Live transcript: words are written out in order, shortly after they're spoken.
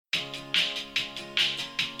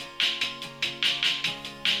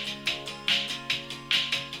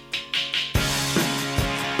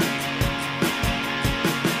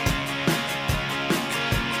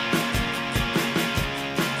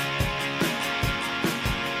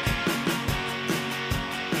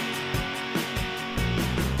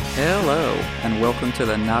Hello, and welcome to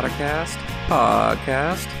the Not-A-Cast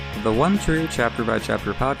podcast, the one true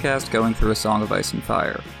chapter-by-chapter podcast going through A Song of Ice and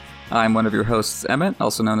Fire. I'm one of your hosts, Emmett,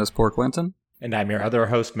 also known as Pork Winton. And I'm your other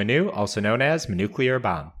host, Manu, also known as Nuclear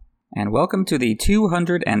Bomb. And welcome to the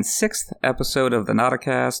 206th episode of the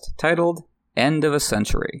Not-A-Cast, titled End of a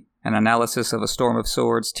Century, an analysis of A Storm of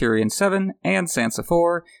Swords, TYRION VII, and SANSA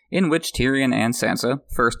IV, in which Tyrion and Sansa,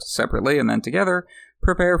 first separately and then together,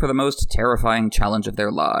 prepare for the most terrifying challenge of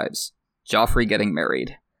their lives, Joffrey getting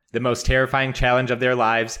married. The most terrifying challenge of their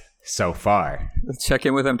lives so far. Let's check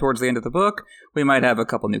in with them towards the end of the book. We might have a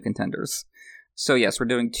couple new contenders. So yes, we're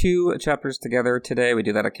doing 2 chapters together today. We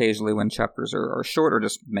do that occasionally when chapters are short or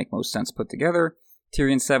just make most sense put together.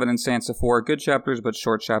 Tyrion VII and Sansa IV, good chapters, but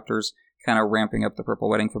short chapters, kind of ramping up the Purple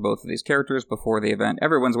Wedding for both of these characters before the event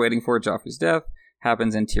everyone's waiting for, Joffrey's death,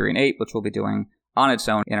 happens in Tyrion VIII, which we'll be doing on its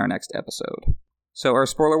own in our next episode. So our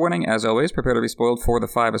spoiler warning, as always, prepare to be spoiled for the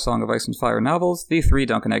 5 A Song of Ice and Fire novels, the 3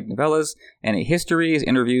 Duncan Egg novellas, any histories,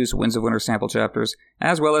 interviews, Winds of Winter sample chapters,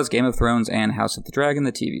 as well as Game of Thrones and House of the Dragon,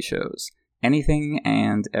 the TV shows. Anything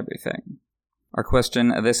and everything. Our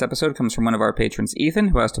question this episode comes from one of our patrons, Ethan,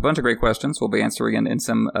 who asked a bunch of great questions. We'll be answering in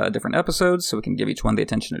some different episodes, so we can give each one the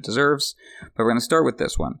attention it deserves. But we're going to start with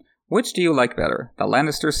this one. Which do you like better? The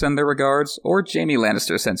Lannisters send their regards, or Jaime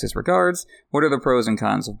Lannister sends his regards? What are the pros and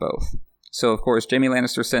cons of both? So, of course, Jaime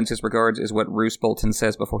Lannister sends his regards is what Roose Bolton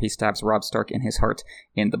says before he stabs Robb Stark in his heart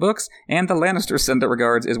in the books, and the Lannisters send their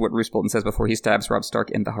regards is what Roose Bolton says before he stabs Robb Stark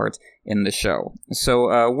in the heart in the show.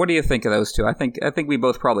 So, what do you think of those two? I think we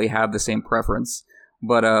both probably have the same preference,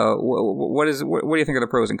 but what do you think are the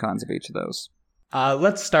pros and cons of each of those?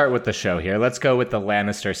 Let's start with the show here. Let's go with the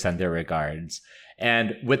Lannisters send their regards.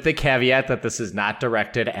 And with the caveat that this is not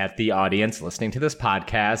directed at the audience listening to this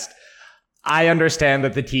podcast, I understand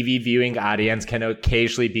that the TV viewing audience can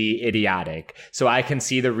occasionally be idiotic. So I can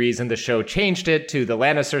see the reason the show changed it to the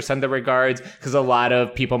Lannisters send the regards, because a lot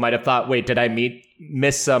of people might have thought, wait, did I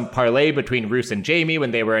miss some parlay between Roose and Jaime when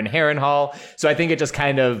they were in Harrenhal? So I think it just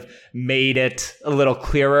kind of made it a little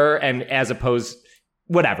clearer, and as opposed,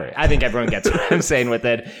 whatever. I think everyone gets what I'm saying with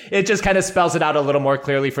it. It just kind of spells it out a little more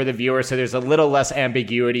clearly for the viewer, so there's a little less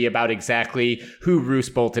ambiguity about exactly who Roose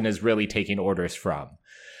Bolton is really taking orders from.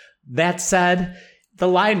 That said, the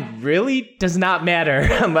line really does not matter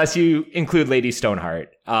unless you include Lady Stoneheart.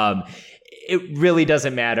 It really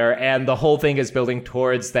doesn't matter, and the whole thing is building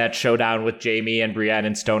towards that showdown with Jaime and Brienne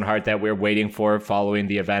and Stoneheart that we're waiting for following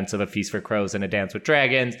the events of A Feast for Crows and A Dance with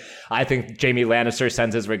Dragons. I think Jaime Lannister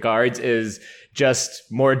sends his regards is just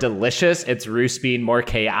more delicious. It's Roose being more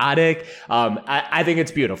chaotic. I think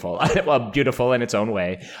it's beautiful. Well, beautiful in its own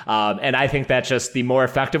way. And I think that's just the more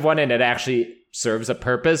effective one, and it actually serves a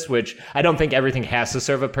purpose, which I don't think everything has to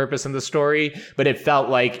serve a purpose in the story, but it felt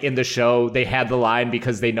like in the show they had the line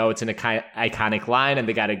because they know it's an iconic line and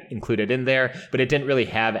they got to include it in there, but it didn't really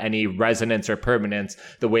have any resonance or permanence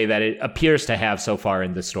the way that it appears to have so far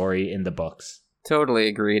in the story in the books. Totally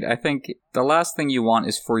agreed. I think the last thing you want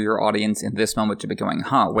is for your audience in this moment to be going,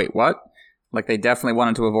 wait, what? Like, they definitely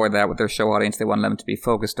wanted to avoid that with their show audience. They wanted them to be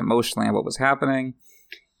focused emotionally on what was happening.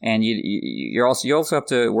 And you also have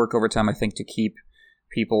to work overtime, I think, to keep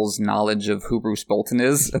people's knowledge of who Roose Bolton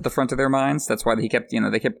is at the front of their minds. That's why they kept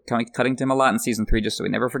cutting to him a lot in season 3, just so we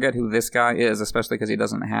never forget who this guy is, especially because he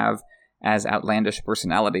doesn't have as outlandish a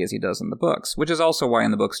personality as he does in the books. Which is also why in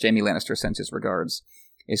the books Jaime Lannister sends his regards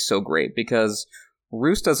is so great, because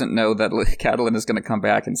Roose doesn't know that Catelyn is going to come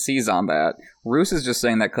back and seize on that. Roose is just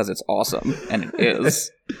saying that because it's awesome, and it is.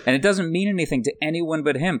 And it doesn't mean anything to anyone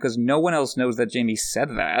but him, because no one else knows that Jaime said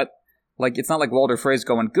that. Like, it's not like Walder Frey's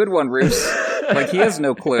going, good one, Roose. Like, he has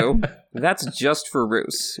no clue. That's just for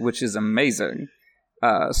Roose, which is amazing.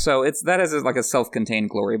 So that is like a self-contained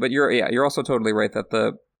glory. But you're also totally right that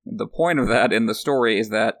the point of that in the story is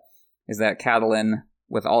that Catelyn,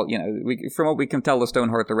 with all, from what we can tell, the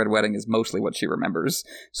Stoneheart, the Red Wedding is mostly what she remembers.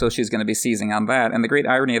 So she's going to be seizing on that. And the great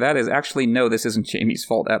irony of that is, actually, no, this isn't Jaime's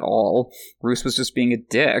fault at all. Roose was just being a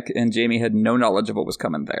dick, and Jaime had no knowledge of what was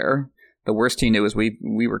coming there. The worst he knew, as we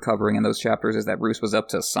were covering in those chapters, is that Roose was up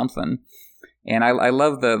to something. And I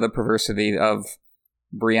love the perversity of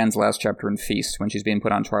Brienne's last chapter in Feast, when she's being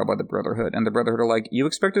put on trial by the Brotherhood. And the Brotherhood are like, you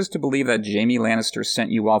expect us to believe that Jaime Lannister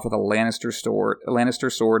sent you off with a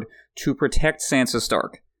Lannister sword to protect Sansa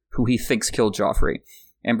Stark, who he thinks killed Joffrey.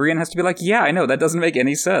 And Brienne has to be like, yeah, I know, that doesn't make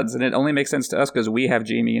any sense. And it only makes sense to us because we have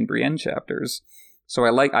Jaime and Brienne chapters. So I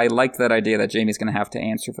liked that idea that Jaime's going to have to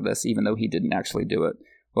answer for this, even though he didn't actually do it.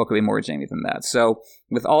 What could be more Jaime than that? So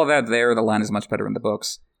with all of that there, the line is much better in the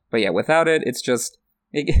books. But yeah, without it, it's just...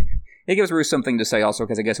 It gives Roose something to say also,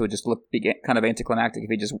 because I guess it would just be kind of anticlimactic if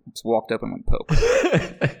he just walked up and went poke.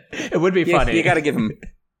 It would be funny. You gotta give him...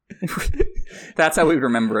 That's how we would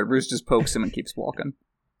remember it. Roose just pokes him and keeps walking.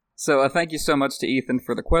 So thank you so much to Ethan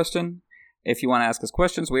for the question. If you want to ask us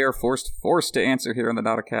questions, we are forced to answer here on the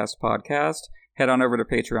Nauticast podcast. Head on over to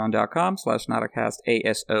patreon.com/Nauticast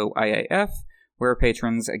ASOIAF, where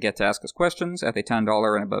patrons get to ask us questions at the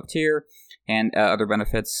 $10 and above tier, and other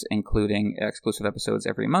benefits, including exclusive episodes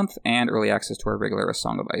every month, and early access to our regular A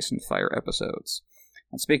Song of Ice and Fire episodes.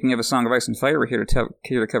 And speaking of A Song of Ice and Fire, we're here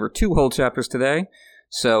to cover 2 whole chapters today,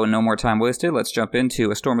 so no more time wasted, let's jump into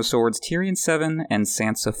A Storm of Swords, TYRION 7, and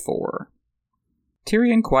SANSA 4.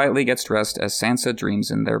 Tyrion quietly gets dressed as Sansa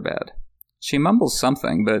dreams in their bed. She mumbles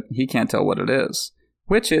something, but he can't tell what it is,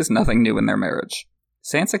 which is nothing new in their marriage.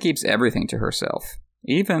 Sansa keeps everything to herself,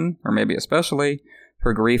 even, or maybe especially,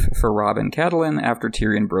 her grief for Robb and Catelyn after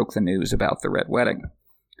Tyrion broke the news about the Red Wedding.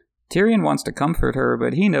 Tyrion wants to comfort her,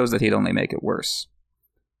 but he knows that he'd only make it worse.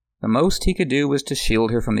 The most he could do was to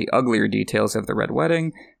shield her from the uglier details of the Red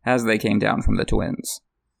Wedding as they came down from the twins.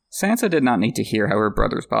 Sansa did not need to hear how her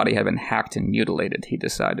brother's body had been hacked and mutilated, he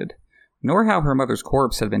decided, nor how her mother's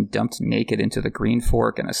corpse had been dumped naked into the Green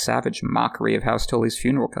Fork in a savage mockery of House Tully's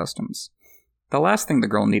funeral customs. The last thing the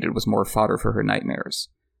girl needed was more fodder for her nightmares.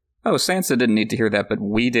 Oh, Sansa didn't need to hear that, but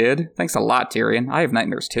we did. Thanks a lot, Tyrion. I have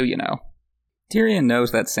nightmares too, you know. Tyrion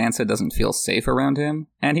knows that Sansa doesn't feel safe around him,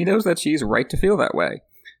 and he knows that she's right to feel that way.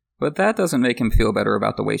 But that doesn't make him feel better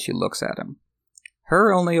about the way she looks at him.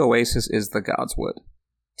 Her only oasis is the Godswood.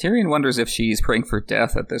 Tyrion wonders if she's praying for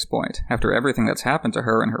death at this point, after everything that's happened to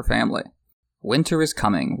her and her family. Winter is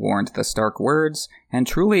coming, warned the Stark words, and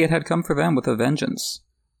truly it had come for them with a vengeance.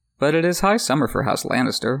 But it is high summer for House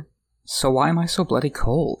Lannister, so why am I so bloody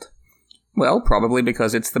cold? Well, probably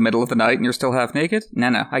because it's the middle of the night and you're still half naked?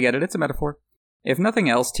 No, I get it, it's a metaphor. If nothing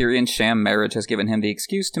else, Tyrion's sham marriage has given him the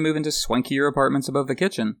excuse to move into swankier apartments above the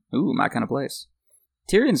kitchen. Ooh, my kind of place.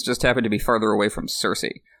 Tyrion's just happened to be farther away from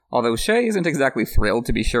Cersei, although Shae isn't exactly thrilled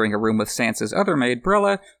to be sharing a room with Sansa's other maid,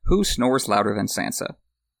 Brella, who snores louder than Sansa.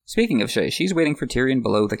 Speaking of Shae, she's waiting for Tyrion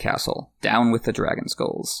below the castle, down with the dragon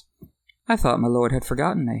skulls. I thought my lord had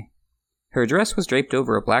forgotten me. Her dress was draped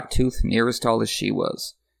over a black tooth near as tall as she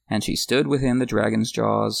was, and she stood within the dragon's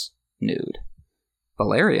jaws, nude.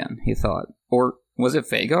 Balerion, he thought. Or was it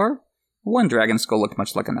Vhagar? One dragon skull looked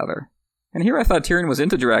much like another. And here I thought Tyrion was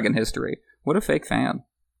into dragon history. What a fake fan.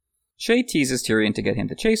 Shae teases Tyrion to get him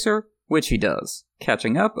to chase her, which he does,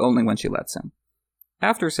 catching up only when she lets him.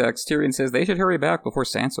 After sex, Tyrion says they should hurry back before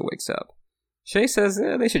Sansa wakes up. Shae says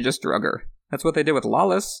they should just drug her. That's what they did with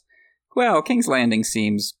Lollys. Well, King's Landing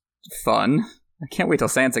seems fun. I can't wait till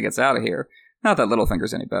Sansa gets out of here. Not that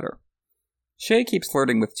Littlefinger's any better. Shae keeps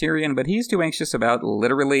flirting with Tyrion, but he's too anxious about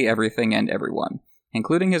literally everything and everyone,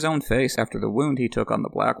 including his own face after the wound he took on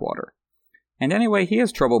the Blackwater. And anyway, he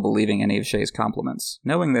has trouble believing any of Shae's compliments,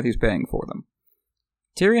 knowing that he's paying for them.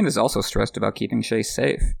 Tyrion is also stressed about keeping Shae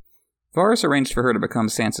safe. Varys arranged for her to become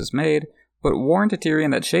Sansa's maid, but warned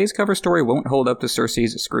Tyrion that Shae's cover story won't hold up to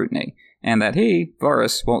Cersei's scrutiny, and that he,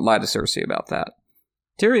 Varys, won't lie to Cersei about that.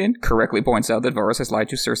 Tyrion correctly points out that Varys has lied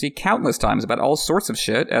to Cersei countless times about all sorts of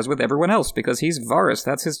shit, as with everyone else, because he's Varys,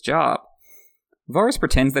 that's his job. Varys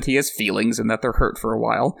pretends that he has feelings and that they're hurt for a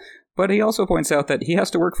while, but he also points out that he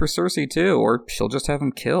has to work for Cersei too, or she'll just have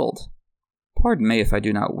him killed. Pardon me if I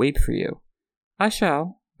do not weep for you. I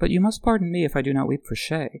shall, but you must pardon me if I do not weep for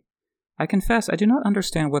Shae. I confess I do not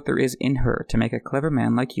understand what there is in her to make a clever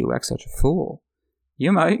man like you act such a fool.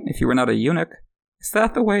 You might, if you were not a eunuch. Is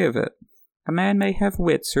that the way of it? A man may have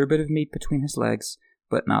wits or a bit of meat between his legs,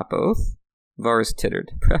 but not both? Varys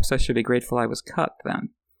tittered. Perhaps I should be grateful I was cut, then.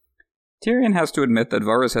 Tyrion has to admit that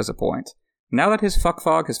Varys has a point. Now that his fuck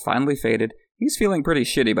fog has finally faded, he's feeling pretty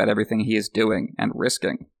shitty about everything he is doing and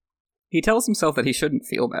risking. He tells himself that he shouldn't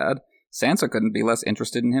feel bad. Sansa couldn't be less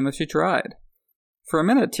interested in him if she tried. For a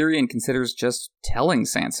minute, Tyrion considers just telling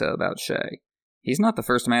Sansa about Shae. He's not the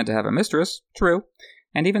first man to have a mistress, true,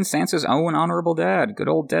 and even Sansa's own honorable dad, good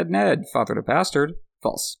old dead Ned, fathered a bastard,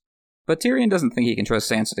 false. But Tyrion doesn't think he can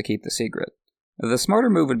trust Sansa to keep the secret. The smarter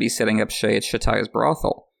move would be setting up Shae at Shataya's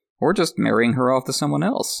brothel, or just marrying her off to someone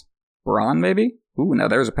else. Bronn, maybe? Ooh, now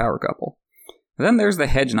there's a power couple. Then there's the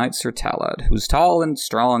hedge knight Sir Talad, who's tall and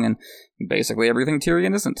strong and basically everything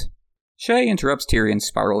Tyrion isn't. Shae interrupts Tyrion's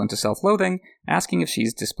spiral into self-loathing, asking if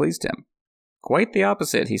she's displeased him. Quite the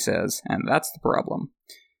opposite, he says, and that's the problem.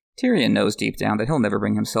 Tyrion knows deep down that he'll never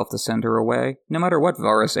bring himself to send her away, no matter what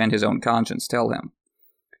Varys and his own conscience tell him.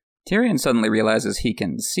 Tyrion suddenly realizes he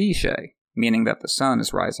can see Shae, meaning that the sun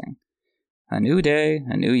is rising. A new day,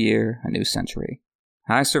 a new year, a new century.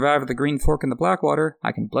 I survived the Green Fork and the Blackwater,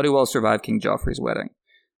 I can bloody well survive King Joffrey's wedding.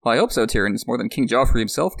 Well, I hope so, Tyrion. It's more than King Joffrey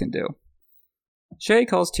himself can do. Shae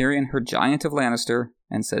calls Tyrion her Giant of Lannister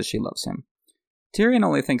and says she loves him. Tyrion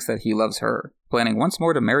only thinks that he loves her, planning once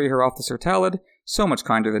more to marry her off to Sir Talad, so much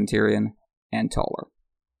kinder than Tyrion, and taller.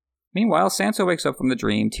 Meanwhile, Sansa wakes up from the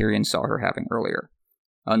dream Tyrion saw her having earlier.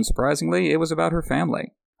 Unsurprisingly, it was about her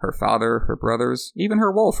family. Her father, her brothers, even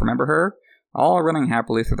her wolf, remember her? All running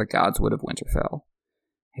happily through the Godswood of Winterfell.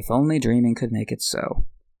 If only dreaming could make it so.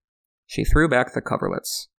 She threw back the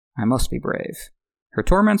coverlets. I must be brave. Her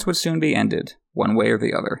torments would soon be ended, one way or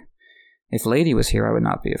the other. If Lady was here, I would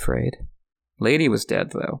not be afraid. Lady was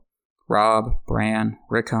dead, though. Robb, Bran,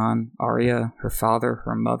 Rickon, Arya, her father,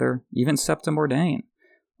 her mother, even Septa Mordane.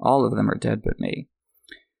 All of them are dead but me.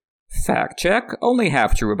 Fact check, only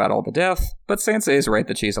half true about all the death, but Sansa is right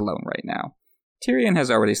that she's alone right now. Tyrion has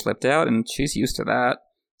already slipped out, and she's used to that.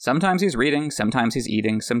 Sometimes he's reading, sometimes he's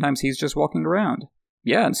eating, sometimes he's just walking around.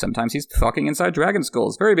 Yeah, and sometimes he's fucking inside dragon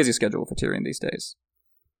skulls. Very busy schedule for Tyrion these days.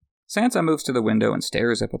 Sansa moves to the window and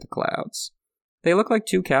stares up at the clouds. They look like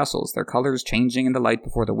two castles, their colors changing in the light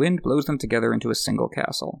before the wind blows them together into a single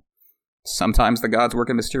castle. Sometimes the gods work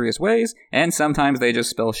in mysterious ways, and sometimes they just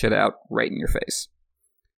spell shit out right in your face.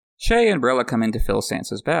 Shae and Brella come in to fill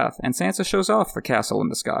Sansa's bath, and Sansa shows off the castle in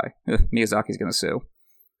the sky. Miyazaki's gonna sue.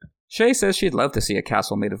 Shae says she'd love to see a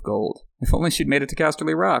castle made of gold, if only she'd made it to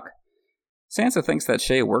Casterly Rock. Sansa thinks that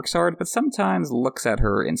Shae works hard, but sometimes looks at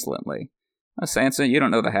her insolently. Sansa, you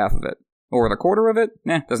don't know the half of it. Or the quarter of it?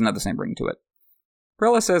 Doesn't have the same ring to it.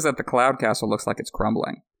 Brella says that the Cloud Castle looks like it's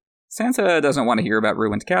crumbling. Sansa doesn't want to hear about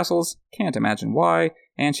ruined castles, can't imagine why,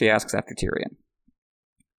 and she asks after Tyrion.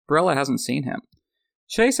 Brella hasn't seen him.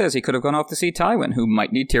 Shae says he could have gone off to see Tywin, who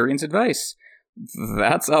might need Tyrion's advice.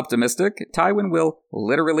 That's optimistic. Tywin will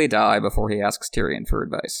literally die before he asks Tyrion for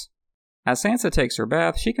advice. As Sansa takes her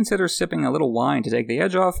bath, she considers sipping a little wine to take the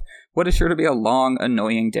edge off what is sure to be a long,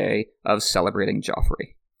 annoying day of celebrating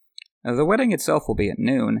Joffrey. The wedding itself will be at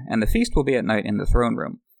noon, and the feast will be at night in the throne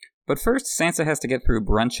room. But first, Sansa has to get through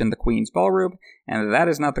brunch in the Queen's ballroom, and that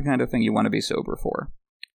is not the kind of thing you want to be sober for.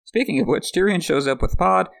 Speaking of which, Tyrion shows up with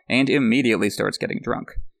Pod and immediately starts getting drunk.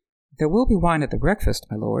 There will be wine at the breakfast,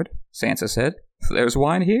 my lord, Sansa said. There's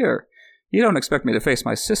wine here. You don't expect me to face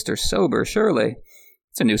my sister sober, surely.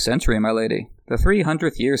 It's a new century, my lady. The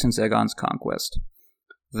 300th year since Aegon's conquest.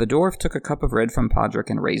 The dwarf took a cup of red from Podrick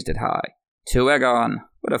and raised it high. To Aegon!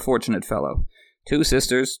 What a fortunate fellow. 2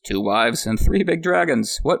 sisters, 2 wives, and 3 big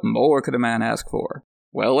dragons. What more could a man ask for?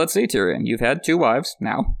 Well, let's see, Tyrion. You've had 2 wives,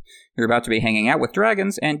 now. You're about to be hanging out with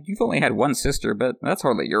dragons, and you've only had 1 sister, but that's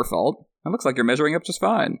hardly your fault. It looks like you're measuring up just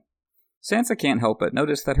fine. Sansa can't help but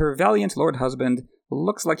notice that her valiant lord husband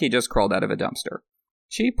looks like he just crawled out of a dumpster.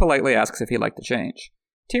 She politely asks if he'd like to change.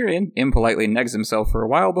 Tyrion impolitely negs himself for a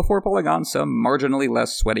while before pulling on some marginally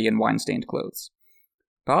less sweaty and wine-stained clothes.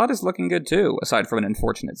 Pod is looking good too, aside from an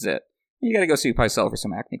unfortunate zit. You gotta go see Pycelle for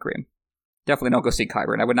some acne cream. Definitely don't go see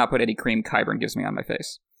Qyburn. I would not put any cream Qyburn gives me on my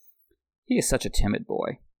face. He is such a timid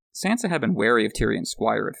boy. Sansa had been wary of Tyrion's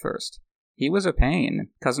squire at first. He was a Payne,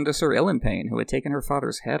 cousin to Sir Ilyn Payne, who had taken her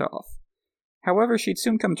father's head off. However, she'd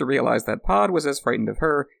soon come to realize that Pod was as frightened of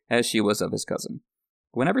her as she was of his cousin.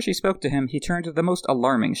 Whenever she spoke to him, he turned the most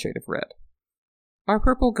alarming shade of red. Are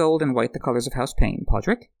purple, gold, and white the colors of House Payne,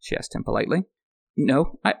 Podrick? She asked him politely.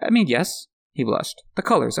 No, I mean yes, he blushed. The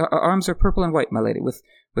colors. Our arms are purple and white, my lady, with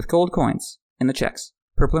gold coins. In the checks.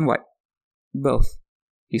 Purple and white. Both.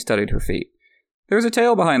 He studied her feet. There's a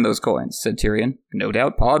tale behind those coins, said Tyrion. No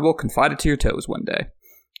doubt Pod will confide it to your toes one day.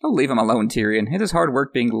 Oh, leave him alone, Tyrion. It is hard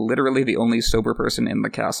work being literally the only sober person in the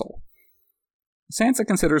castle. Sansa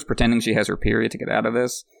considers pretending she has her period to get out of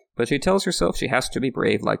this, but she tells herself she has to be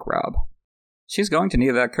brave like Robb. She's going to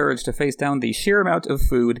need that courage to face down the sheer amount of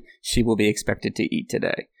food she will be expected to eat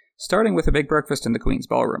today, starting with a big breakfast in the Queen's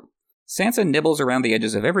ballroom. Sansa nibbles around the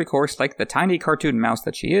edges of every course like the tiny cartoon mouse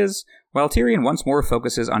that she is, while Tyrion once more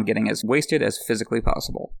focuses on getting as wasted as physically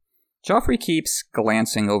possible. Joffrey keeps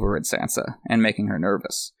glancing over at Sansa and making her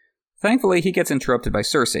nervous. Thankfully, he gets interrupted by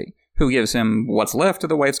Cersei, who gives him what's left of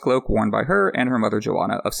the wife's cloak worn by her and her mother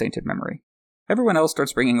Joanna of sainted memory. Everyone else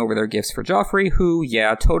starts bringing over their gifts for Joffrey, who,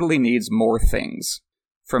 totally needs more things.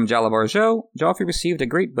 From Jalabhar Jo, Joffrey received a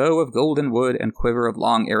great bow of golden wood and quiver of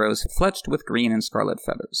long arrows fletched with green and scarlet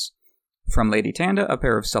feathers. From Lady Tanda, a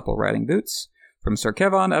pair of supple riding boots. From Sir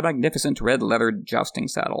Kevan, a magnificent red-leathered jousting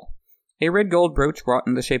saddle. A red-gold brooch wrought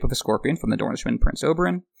in the shape of a scorpion from the Dornishman Prince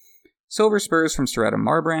Oberyn. Silver spurs from Sir Adam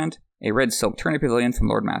Marbrand. A red silk tourney pavilion from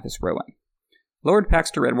Lord Mathis Rowan. Lord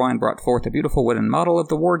Paxter Redwine brought forth a beautiful wooden model of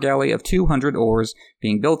the war galley of 200 oars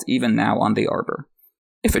being built even now on the Arbor.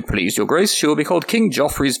 "If it please your grace, she will be called King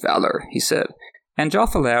Joffrey's Valor," he said, and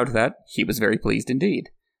Joff allowed that he was very pleased indeed.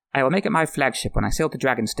 "I will make it my flagship when I sail to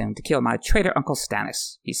Dragonstone to kill my traitor Uncle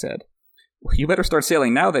Stannis," he said. "You better start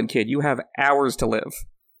sailing now then, kid. You have hours to live."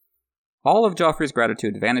 All of Joffrey's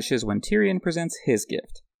gratitude vanishes when Tyrion presents his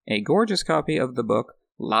gift, a gorgeous copy of the book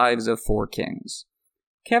Lives of Four Kings.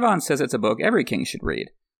 Kevon says it's a book every king should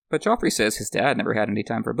read, but Joffrey says his dad never had any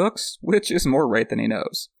time for books, which is more right than he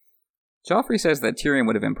knows. Joffrey says that Tyrion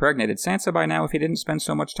would have impregnated Sansa by now if he didn't spend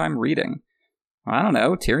so much time reading. I don't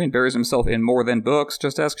know, Tyrion buries himself in more than books,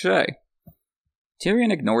 just ask Shay.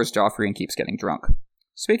 Tyrion ignores Joffrey and keeps getting drunk.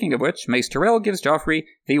 Speaking of which, Mace Tyrell gives Joffrey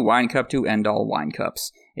the wine cup to end all wine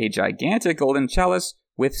cups, a gigantic golden chalice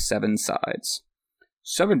with 7 sides.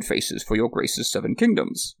 7 faces for your grace's 7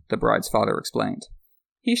 kingdoms, the bride's father explained.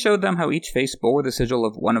 He showed them how each face bore the sigil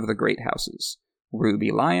of one of the great houses: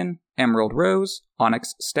 Ruby Lion, Emerald Rose,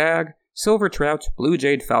 Onyx Stag, Silver Trout, Blue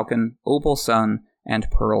Jade Falcon, Opal Sun,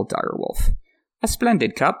 and Pearl Direwolf. "A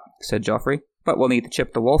splendid cup," said Joffrey, "but we'll need to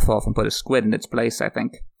chip the wolf off and put a squid in its place, I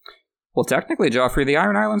think." Well, technically, Joffrey, the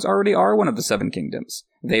Iron Islands already are one of the 7 kingdoms.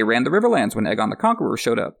 They ran the Riverlands when Aegon the Conqueror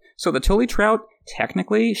showed up, so the Tully Trout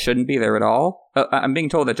technically shouldn't be there at all. I'm being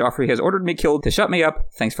told that Joffrey has ordered me killed to shut me up.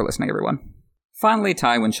 Thanks for listening, everyone. Finally,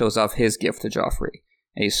 Tywin shows off his gift to Joffrey.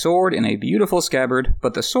 A sword in a beautiful scabbard,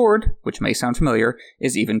 but the sword, which may sound familiar,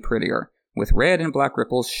 is even prettier, with red and black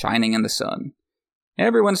ripples shining in the sun.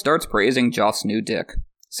 Everyone starts praising Joff's new dick.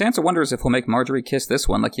 Sansa wonders if he'll make Marjorie kiss this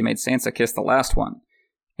one like he made Sansa kiss the last one.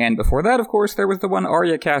 And before that, of course, there was the one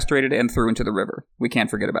Arya castrated and threw into the river. We can't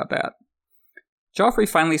forget about that. Joffrey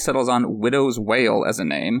finally settles on Widow's Wail as a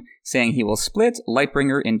name, saying he will split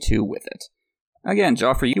Lightbringer in 2 with it. Again,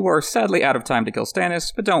 Joffrey, you are sadly out of time to kill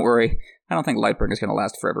Stannis, but don't worry, I don't think Lightbringer's going to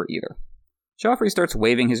last forever either. Joffrey starts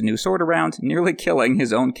waving his new sword around, nearly killing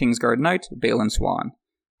his own Kingsguard knight, Balon Swan.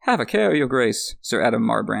 "Have a care, your grace," Sir Adam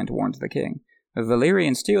Marbrand warned the king.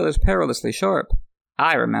 "Valyrian steel is perilously sharp."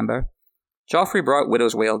 "I remember." Joffrey brought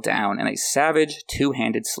Widow's Wail down in a savage,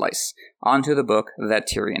 2-handed slice onto the book that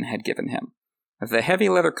Tyrion had given him. The heavy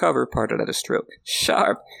leather cover parted at a stroke.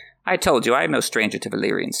 "Sharp! I told you I am no stranger to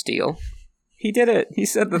Valyrian steel." He did it! He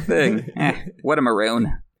said the thing! What a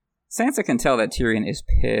maroon. Sansa can tell that Tyrion is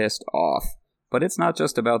pissed off, but it's not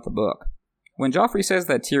just about the book. When Joffrey says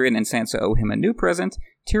that Tyrion and Sansa owe him a new present,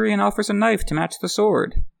 Tyrion offers a knife to match the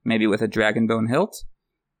sword, maybe with a dragonbone hilt?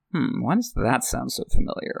 Why does that sound so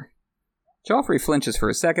familiar? Joffrey flinches for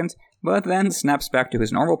a second, but then snaps back to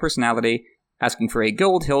his normal personality, asking for a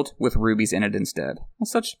gold hilt with rubies in it instead.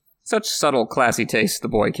 Such subtle, classy taste the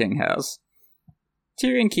boy king has.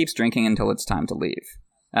 Tyrion keeps drinking until it's time to leave.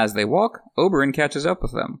 As they walk, Oberyn catches up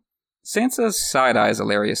with them. Sansa side-eyes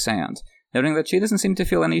Ilaria Sand, noting that she doesn't seem to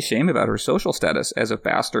feel any shame about her social status as a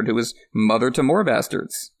bastard who is mother to more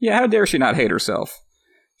bastards. Yeah, how dare she not hate herself?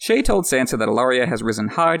 Shay told Sansa that Ilaria has risen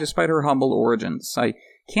high despite her humble origins. I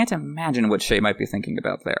can't imagine what Shay might be thinking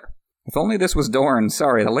about there. If only this was Dorne.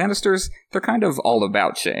 Sorry, the Lannisters, they're kind of all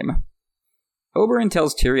about shame. Oberyn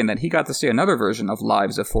tells Tyrion that he got to see another version of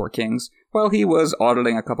Lives of Four Kings while he was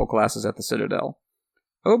auditing a couple classes at the Citadel.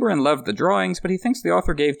 Oberyn loved the drawings, but he thinks the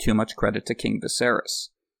author gave too much credit to King Viserys.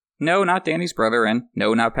 No, not Dany's brother, and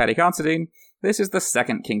no, not Paddy Considine. This is the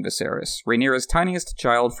second King Viserys, Rhaenyra's tiniest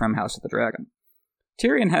child from House of the Dragon.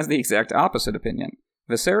 Tyrion has the exact opposite opinion.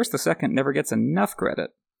 Viserys II never gets enough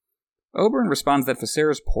credit. Oberyn responds that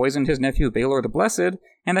Viserys poisoned his nephew Baelor the Blessed,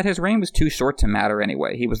 and that his reign was too short to matter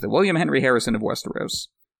anyway. He was the William Henry Harrison of Westeros.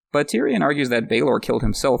 But Tyrion argues that Baelor killed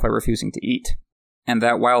himself by refusing to eat, and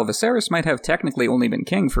that while Viserys might have technically only been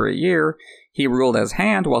king for a year, he ruled as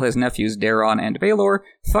Hand while his nephews Daeron and Baelor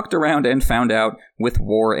fucked around and found out with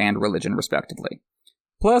war and religion respectively.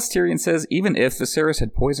 Plus, Tyrion says even if Viserys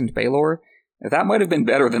had poisoned Baelor, that might have been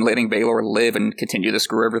better than letting Baelor live and continue to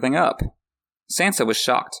screw everything up. Sansa was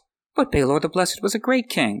shocked. But Baelor the Blessed was a great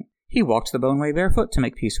king. He walked the Boneway barefoot to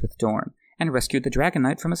make peace with Dorne, and rescued the Dragon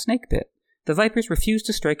Knight from a snake pit. The Vipers refused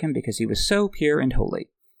to strike him because he was so pure and holy.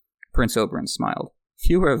 Prince Oberyn smiled. "If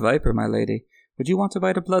you were a viper, my lady, would you want to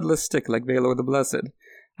bite a bloodless stick like Baelor the Blessed?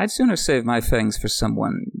 I'd sooner save my fangs for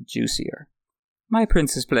someone juicier." "My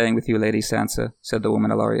prince is playing with you, Lady Sansa," said the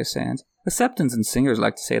woman Ilaria Sand. "The Septons and Singers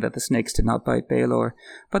like to say that the snakes did not bite Baelor,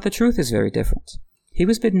 but the truth is very different. He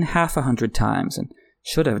was bitten 100 times, and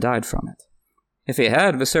should have died from it." "If he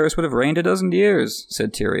had, Viserys would have reigned a dozen years,"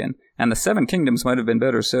 said Tyrion, "and the 7 kingdoms might have been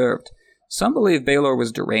better served. Some believe Baelor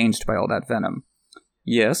was deranged by all that venom."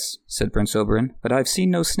 "Yes," said Prince Oberyn, "but I've seen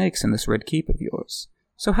no snakes in this Red Keep of yours.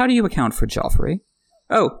 So how do you account for Joffrey?"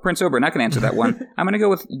 "Oh, Prince Oberyn, I can answer that one. I'm going to go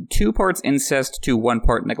with 2 parts incest to 1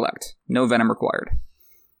 part neglect. No venom required."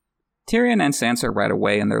 Tyrion and Sansa ride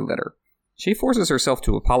away in their litter. She forces herself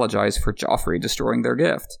to apologize for Joffrey destroying their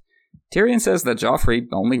gift. Tyrion says that Joffrey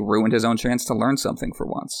only ruined his own chance to learn something for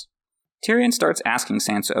once. Tyrion starts asking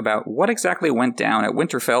Sansa about what exactly went down at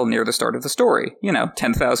Winterfell near the start of the story,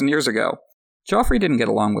 10,000 years ago. Joffrey didn't get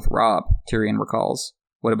along with Robb, Tyrion recalls.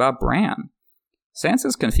 What about Bran?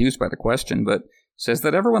 Sansa's confused by the question, but says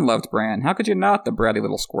that everyone loved Bran. How could you not, the bratty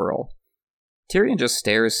little squirrel? Tyrion just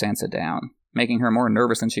stares Sansa down, making her more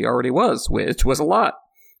nervous than she already was, which was a lot.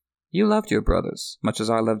 You loved your brothers, much as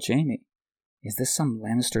I loved Jaime. Is this some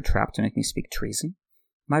Lannister trap to make me speak treason?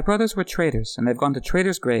 My brothers were traitors, and they've gone to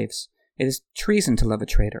traitors' graves. It is treason to love a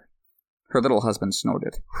traitor. Her little husband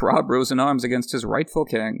snorted. Robb rose in arms against his rightful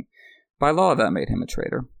king. By law, that made him a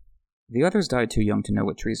traitor. The others died too young to know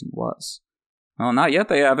what treason was. Well, not yet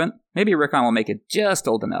they haven't. Maybe Rickon will make it just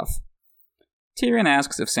old enough. Tyrion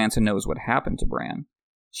asks if Sansa knows what happened to Bran.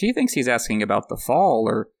 She thinks he's asking about the fall,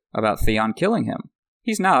 or about Theon killing him.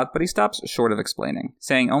 He's not, but he stops short of explaining,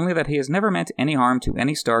 saying only that he has never meant any harm to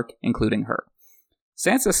any Stark, including her.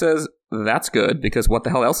 Sansa says that's good, because what the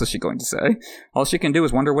hell else is she going to say? All she can do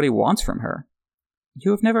is wonder what he wants from her.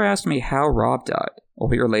 You have never asked me how Robb died,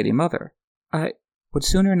 or your lady mother. I would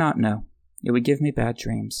sooner not know. It would give me bad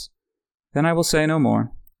dreams. Then I will say no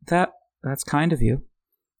more. That's kind of you.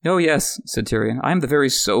 Oh yes, said Tyrion, I am the very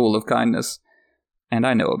soul of kindness. And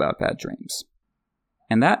I know about bad dreams.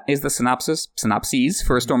 And that is the synopses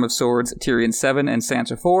for A Storm of Swords, Tyrion 7 and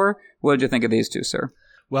Sansa 4. What did you think of these two, sir?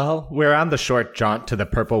 Well, we're on the short jaunt to the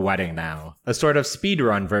Purple Wedding now, a sort of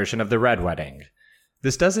speedrun version of the Red Wedding.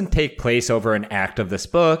 This doesn't take place over an act of this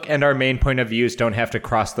book, and our main point of views don't have to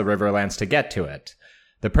cross the Riverlands to get to it.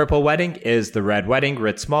 The Purple Wedding is the Red Wedding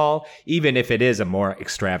writ small, even if it is a more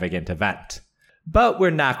extravagant event. But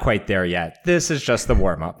we're not quite there yet. This is just the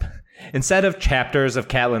warm-up. Instead of chapters of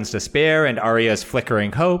Catelyn's despair and Arya's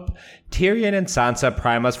flickering hope, Tyrion and Sansa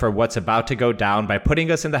prime us for what's about to go down by putting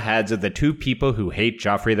us in the heads of the two people who hate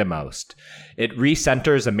Joffrey the most. It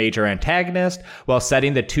recenters a major antagonist while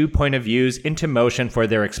setting the two point of views into motion for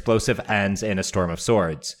their explosive ends in A Storm of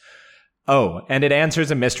Swords. Oh, and it answers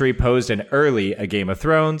a mystery posed in early A Game of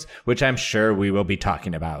Thrones, which I'm sure we will be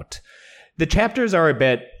talking about. The chapters are a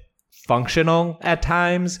bit functional at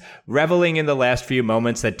times, reveling in the last few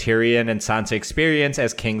moments that Tyrion and Sansa experience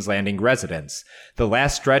as King's Landing residents, the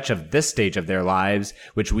last stretch of this stage of their lives,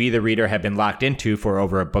 which we the reader have been locked into for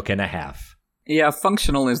over a book and a half. Yeah,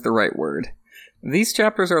 functional is the right word. These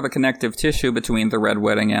chapters are the connective tissue between the Red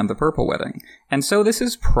Wedding and the Purple Wedding, and so this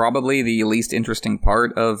is probably the least interesting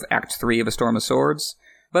part of Act 3 of A Storm of Swords,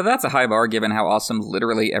 but that's a high bar given how awesome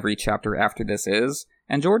literally every chapter after this is,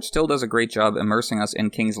 and George still does a great job immersing us in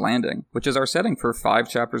King's Landing, which is our setting for 5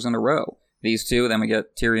 chapters in a row. These two, then we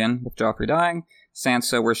get Tyrion with Joffrey dying,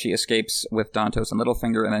 Sansa where she escapes with Dantos and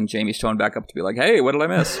Littlefinger, and then Jaime's shown back up to be like, hey, what did I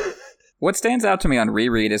miss? What stands out to me on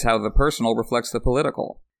reread is how the personal reflects the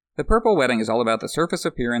political. The Purple Wedding is all about the surface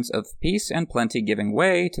appearance of peace and plenty giving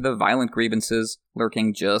way to the violent grievances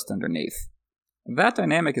lurking just underneath. That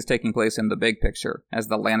dynamic is taking place in the big picture, as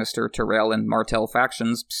the Lannister, Tyrell, and Martell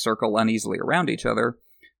factions circle uneasily around each other,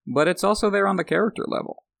 but it's also there on the character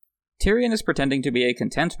level. Tyrion is pretending to be a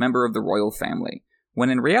content member of the royal family, when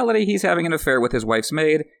in reality he's having an affair with his wife's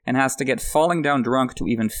maid and has to get falling down drunk to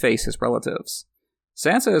even face his relatives.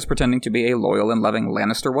 Sansa is pretending to be a loyal and loving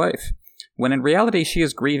Lannister wife, when in reality she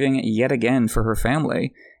is grieving yet again for her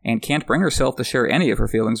family and can't bring herself to share any of her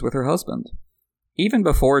feelings with her husband. Even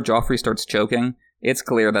before Joffrey starts choking, it's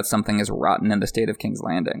clear that something is rotten in the state of King's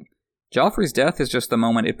Landing. Joffrey's death is just the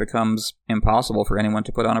moment it becomes impossible for anyone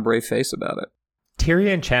to put on a brave face about it.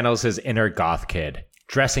 Tyrion channels his inner goth kid,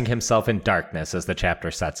 dressing himself in darkness as the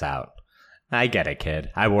chapter sets out. I get it, kid.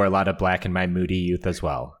 I wore a lot of black in my moody youth as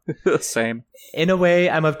well. Same. In a way,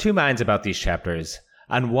 I'm of two minds about these chapters.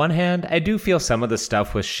 On one hand, I do feel some of the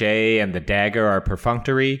stuff with Shae and the dagger are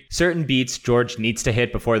perfunctory. Certain beats George needs to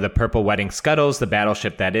hit before the Purple Wedding scuttles the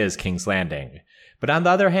battleship that is King's Landing. But on the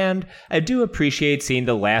other hand, I do appreciate seeing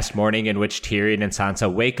the last morning in which Tyrion and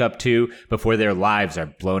Sansa wake up to before their lives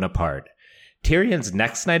are blown apart. Tyrion's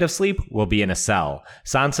next night of sleep will be in a cell.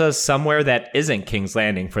 Sansa's somewhere that isn't King's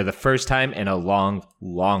Landing for the first time in a long,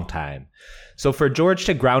 long time. So for George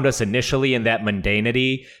to ground us initially in that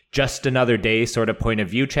mundanity, just another day sort of point of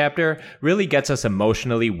view chapter, really gets us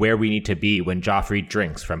emotionally where we need to be when Joffrey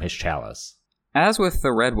drinks from his chalice. As with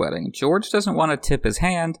the Red Wedding, George doesn't want to tip his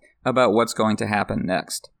hand about what's going to happen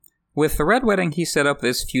next. With the Red Wedding, he set up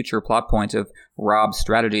this future plot point of Robb's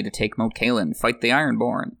strategy to take Moat Cailin, fight the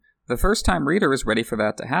Ironborn. The first-time reader is ready for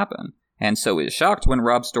that to happen, and so is shocked when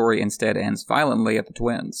Robb's story instead ends violently at the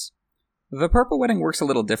twins. The Purple Wedding works a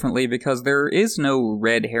little differently because there is no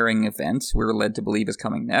red herring event we're led to believe is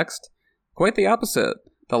coming next. Quite the opposite.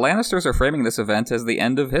 The Lannisters are framing this event as the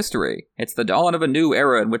end of history. It's the dawn of a new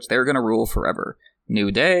era in which they're going to rule forever. New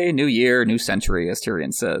day, new year, new century, as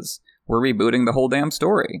Tyrion says. We're rebooting the whole damn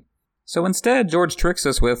story. So instead, George tricks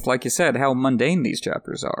us with, like you said, how mundane these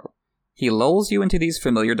chapters are. He lulls you into these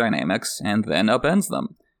familiar dynamics, and then upends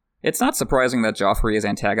them. It's not surprising that Joffrey is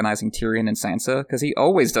antagonizing Tyrion and Sansa, because he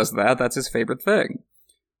always does that, that's his favorite thing.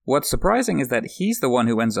 What's surprising is that he's the one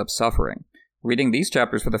who ends up suffering. Reading these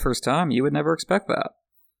chapters for the first time, you would never expect that.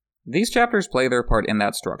 These chapters play their part in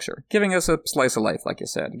that structure, giving us a slice of life, like you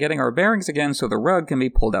said, getting our bearings again so the rug can be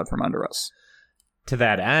pulled out from under us. To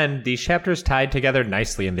that end, these chapters tied together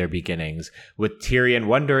nicely in their beginnings, with Tyrion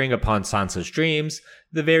wondering upon Sansa's dreams,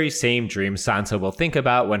 the very same dreams Sansa will think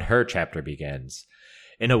about when her chapter begins.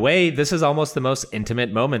 In a way, this is almost the most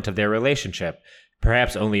intimate moment of their relationship,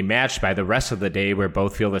 perhaps only matched by the rest of the day where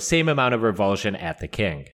both feel the same amount of revulsion at the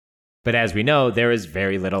king. But as we know, there is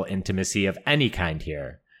very little intimacy of any kind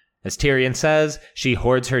here. As Tyrion says, she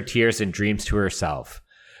hoards her tears and dreams to herself.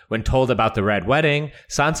 When told about the Red Wedding,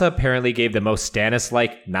 Sansa apparently gave the most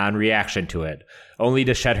Stannis-like non-reaction to it, only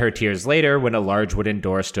to shed her tears later when a large wooden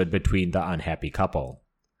door stood between the unhappy couple.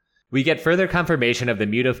 We get further confirmation of the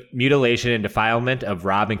mutilation and defilement of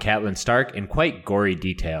Robb and Catelyn Stark in quite gory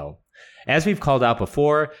detail. As we've called out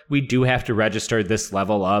before, we do have to register this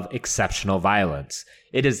level of exceptional violence.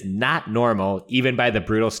 It is not normal, even by the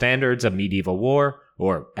brutal standards of medieval war,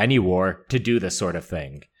 or any war, to do this sort of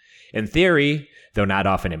thing. In theory, though not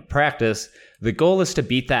often in practice, the goal is to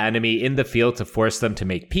beat the enemy in the field to force them to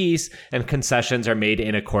make peace, and concessions are made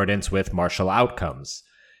in accordance with martial outcomes.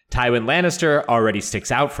 Tywin Lannister already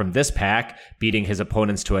sticks out from this pack, beating his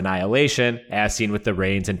opponents to annihilation, as seen with the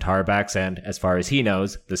Reynes and Tarbecks and, as far as he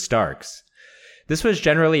knows, the Starks. This was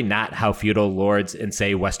generally not how feudal lords in,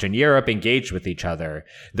 say, Western Europe engaged with each other,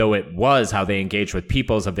 though it was how they engaged with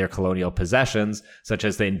peoples of their colonial possessions, such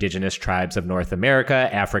as the indigenous tribes of North America,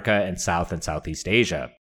 Africa, and South and Southeast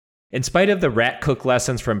Asia. In spite of the rat cook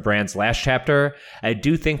lessons from Bran's last chapter, I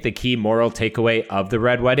do think the key moral takeaway of the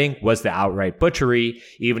Red Wedding was the outright butchery,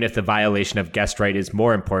 even if the violation of guest right is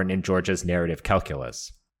more important in George's narrative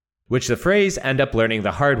calculus. Which the Freys end up learning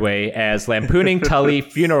the hard way, as lampooning Tully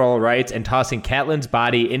funeral rites and tossing Catelyn's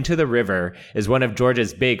body into the river is one of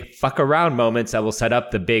George's big fuck around moments that will set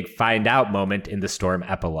up the big find out moment in the Storm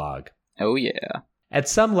epilogue. Oh yeah. At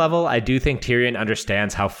some level, I do think Tyrion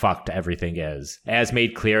understands how fucked everything is, as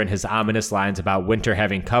made clear in his ominous lines about winter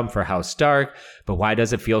having come for House Stark, but why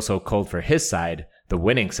does it feel so cold for his side, the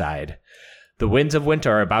winning side? The winds of winter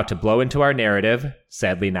are about to blow into our narrative,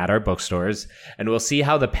 sadly not our bookstores, and we'll see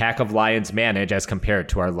how the pack of lions manage as compared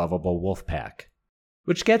to our lovable wolf pack.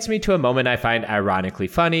 Which gets me to a moment I find ironically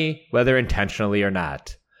funny, whether intentionally or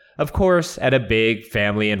not. Of course, at a big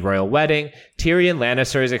family and royal wedding, Tyrion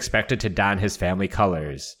Lannister is expected to don his family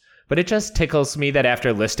colors. But it just tickles me that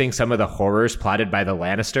after listing some of the horrors plotted by the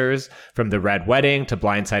Lannisters, from the Red Wedding to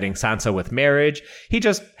blindsiding Sansa with marriage, he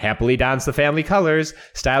just happily dons the family colors,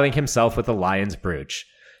 styling himself with a lion's brooch.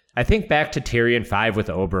 I think back to Tyrion 5 with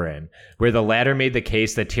Oberyn, where the latter made the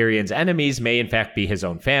case that Tyrion's enemies may in fact be his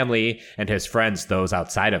own family, and his friends those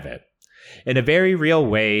outside of it. In a very real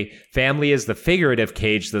way, family is the figurative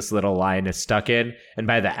cage this little lion is stuck in, and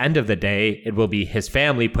by the end of the day, it will be his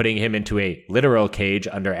family putting him into a literal cage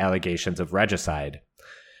under allegations of regicide.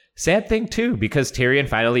 Sad thing too, because Tyrion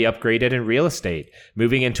finally upgraded in real estate,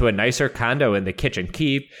 moving into a nicer condo in the Kitchen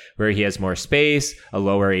Keep, where he has more space, a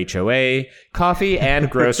lower HOA, coffee and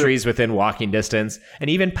groceries within walking distance, and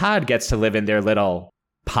even Pod gets to live in their little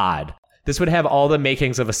pod. This would have all the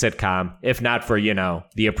makings of a sitcom, if not for,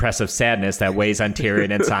 the oppressive sadness that weighs on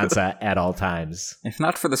Tyrion and Sansa at all times. If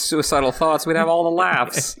not for the suicidal thoughts, we'd have all the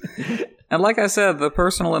laughs. And like I said, the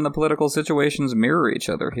personal and the political situations mirror each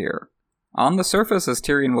other here. On the surface, as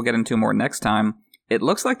Tyrion will get into more next time, it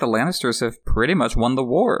looks like the Lannisters have pretty much won the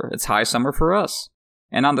war. It's high summer for us.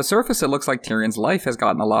 And on the surface, it looks like Tyrion's life has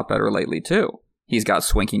gotten a lot better lately, too. He's got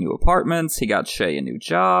swanky new apartments, he got Shae a new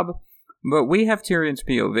job, but we have Tyrion's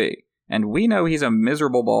POV. And we know he's a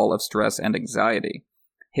miserable ball of stress and anxiety.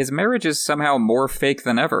 His marriage is somehow more fake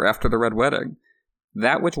than ever after the Red Wedding.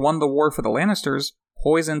 That which won the war for the Lannisters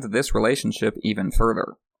poisoned this relationship even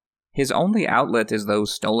further. His only outlet is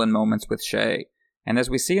those stolen moments with Shae, and as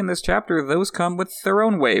we see in this chapter, those come with their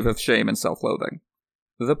own wave of shame and self-loathing.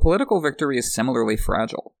 The political victory is similarly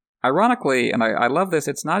fragile. Ironically, and I love this,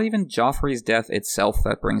 it's not even Joffrey's death itself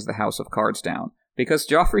that brings the House of Cards down, because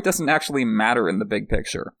Joffrey doesn't actually matter in the big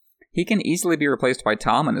picture. He can easily be replaced by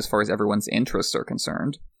Tommen as far as everyone's interests are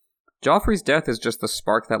concerned. Joffrey's death is just the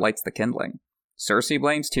spark that lights the kindling. Cersei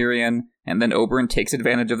blames Tyrion, and then Oberyn takes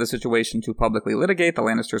advantage of the situation to publicly litigate the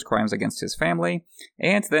Lannisters' crimes against his family,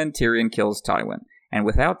 and then Tyrion kills Tywin. And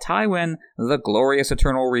without Tywin, the glorious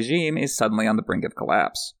eternal regime is suddenly on the brink of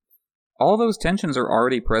collapse. All those tensions are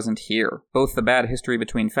already present here, both the bad history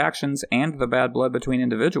between factions and the bad blood between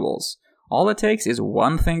individuals. All it takes is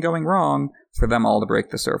one thing going wrong for them all to break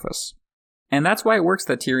the surface. And that's why it works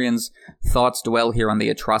that Tyrion's thoughts dwell here on the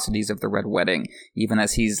atrocities of the Red Wedding. Even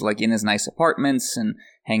as he's in his nice apartments and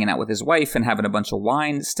hanging out with his wife and having a bunch of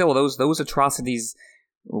wine, still those atrocities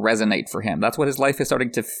resonate for him. That's what his life is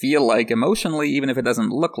starting to feel like emotionally, even if it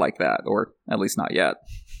doesn't look like that, or at least not yet.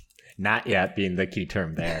 Not yet being the key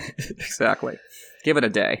term there. Exactly. Give it a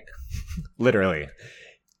day. Literally.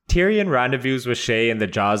 Tyrion rendezvous with Shae in the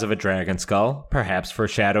jaws of a dragon skull, perhaps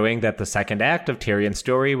foreshadowing that the second act of Tyrion's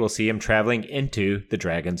story will see him traveling into the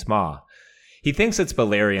dragon's maw. He thinks it's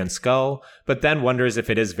Balerian's skull, but then wonders if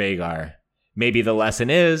it is Vhagar. Maybe the lesson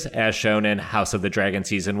is, as shown in House of the Dragon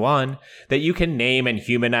Season 1, that you can name and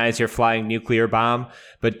humanize your flying nuclear bomb,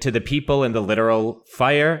 but to the people in the literal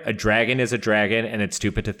fire, a dragon is a dragon and it's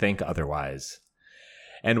stupid to think otherwise.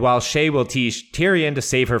 And while Shae will teach Tyrion to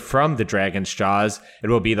save her from the dragon's jaws, it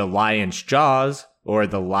will be the lion's jaws, or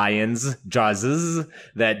the lion's jawses,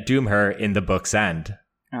 that doom her in the book's end.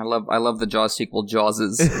 I love the Jaws sequel,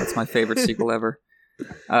 Jawses. That's my favorite sequel ever.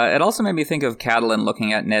 It also made me think of Catelyn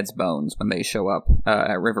looking at Ned's bones when they show up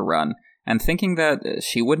at River Run, and thinking that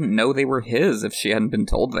she wouldn't know they were his if she hadn't been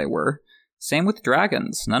told they were. Same with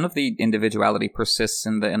dragons. None of the individuality persists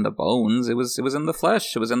in the bones. It was in the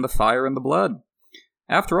flesh. It was in the fire and the blood.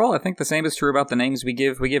 After all, I think the same is true about the names we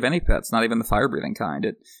give any pets, not even the fire-breathing kind.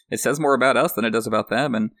 It says more about us than it does about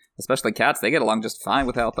them, and especially cats, they get along just fine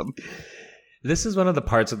without them. This is one of the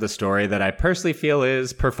parts of the story that I personally feel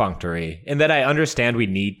is perfunctory, in that I understand we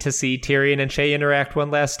need to see Tyrion and Shae interact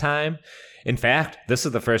one last time. In fact, this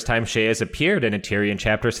is the first time Shae has appeared in a Tyrion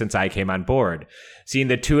chapter since I came on board. Seeing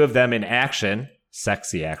the two of them in action,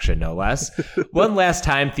 sexy action no less, one last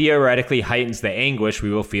time theoretically heightens the anguish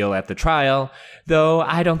we will feel at the trial, though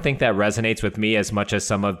I don't think that resonates with me as much as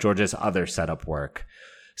some of George's other setup work.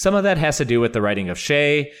 Some of that has to do with the writing of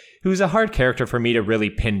Shae, who's a hard character for me to really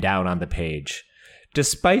pin down on the page.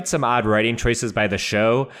 Despite some odd writing choices by the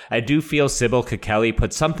show, I do feel Sybil Kekeli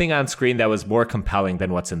put something on screen that was more compelling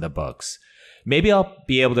than what's in the books. Maybe I'll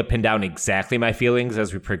be able to pin down exactly my feelings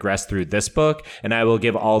as we progress through this book, and I will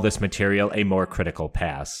give all this material a more critical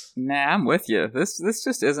pass. Nah, I'm with you. This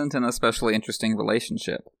just isn't an especially interesting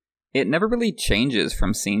relationship. It never really changes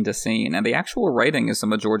from scene to scene, and the actual writing is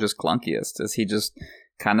some of George's clunkiest, as he just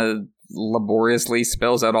kind of laboriously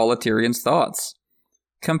spells out all of Tyrion's thoughts.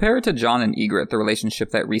 Compare it to Jon and Ygritte, the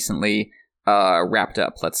relationship that recently wrapped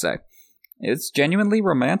up, let's say. It's genuinely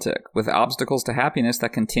romantic, with obstacles to happiness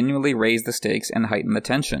that continually raise the stakes and heighten the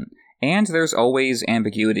tension. And there's always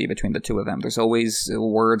ambiguity between the two of them. There's always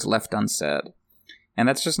words left unsaid. And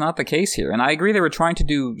that's just not the case here. And I agree they were trying to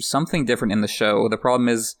do something different in the show. The problem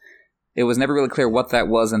is, it was never really clear what that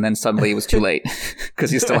was, and then suddenly it was too late.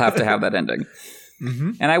 Because you still have to have that ending.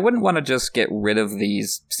 Mm-hmm. And I wouldn't want to just get rid of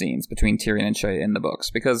these scenes between Tyrion and Shae in the books,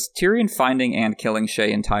 because Tyrion finding and killing Shae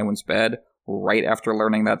in Tywin's bed right after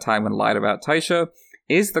learning that Tywin lied about Tysha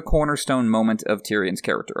is the cornerstone moment of Tyrion's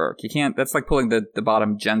character arc. You can't, that's like pulling the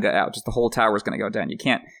bottom Jenga out, just the whole tower's going to go down. You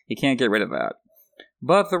can't get rid of that.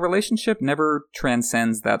 But the relationship never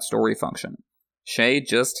transcends that story function. Shae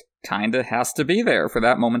just kinda has to be there for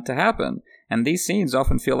that moment to happen, and these scenes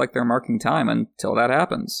often feel like they're marking time until that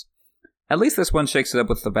happens. At least this one shakes it up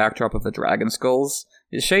with the backdrop of the dragon skulls.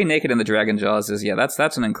 Shae naked in the dragon jaws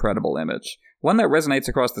that's an incredible image. One that resonates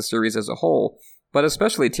across the series as a whole, but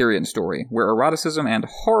especially Tyrion's story, where eroticism and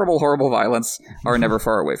horrible, horrible violence are never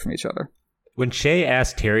far away from each other. When Shae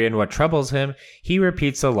asks Tyrion what troubles him, he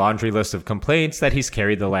repeats the laundry list of complaints that he's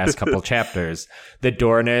carried the last couple chapters. The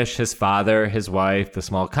Dornish, his father, his wife, the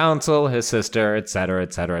small council, his sister, etc.,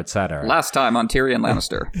 etc., etc. Last time on Tyrion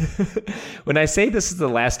Lannister. When I say this is the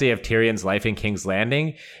last day of Tyrion's life in King's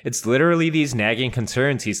Landing, it's literally these nagging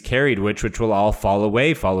concerns he's carried which will all fall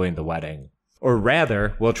away following the wedding. Or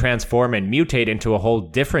rather, will transform and mutate into a whole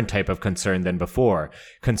different type of concern than before.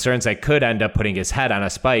 Concerns that could end up putting his head on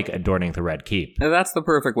a spike adorning the Red Keep. That's the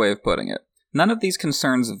perfect way of putting it. None of these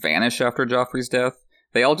concerns vanish after Joffrey's death.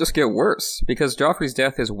 They all just get worse, because Joffrey's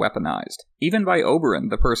death is weaponized, even by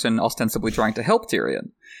Oberyn, the person ostensibly trying to help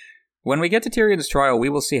Tyrion. When we get to Tyrion's trial, we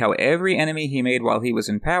will see how every enemy he made while he was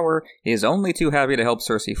in power is only too happy to help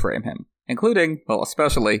Cersei frame him, including, well,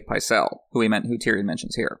 especially Pycelle, who Tyrion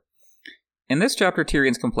mentions here. In this chapter,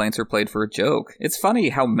 Tyrion's complaints are played for a joke. It's funny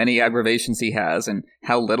how many aggravations he has and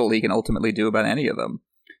how little he can ultimately do about any of them.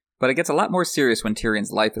 But it gets a lot more serious when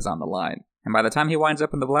Tyrion's life is on the line. And by the time he winds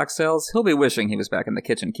up in the Black Cells, he'll be wishing he was back in the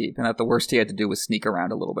Kitchen Keep, and that the worst he had to do was sneak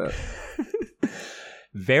around a little bit.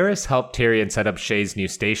 Varys helped Tyrion set up Shae's new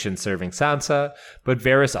station serving Sansa, but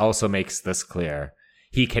Varys also makes this clear.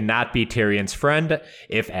 He cannot be Tyrion's friend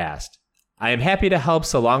if asked. I am happy to help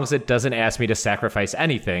so long as it doesn't ask me to sacrifice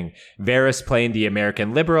anything, Varys playing the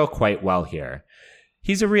American liberal quite well here.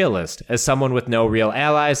 He's a realist. As someone with no real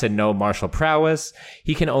allies and no martial prowess,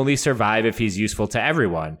 he can only survive if he's useful to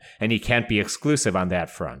everyone, and he can't be exclusive on that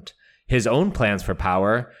front. His own plans for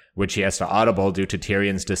power, which he has to audible due to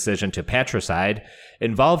Tyrion's decision to patricide,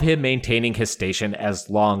 involve him maintaining his station as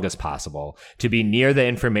long as possible, to be near the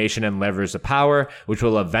information and levers of power, which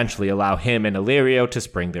will eventually allow him and Illyrio to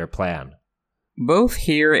spring their plan. Both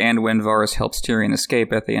here and when Varys helps Tyrion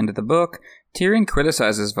escape at the end of the book, Tyrion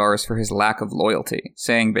criticizes Varys for his lack of loyalty,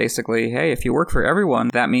 saying basically, hey, if you work for everyone,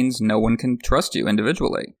 that means no one can trust you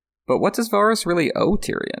individually. But what does Varys really owe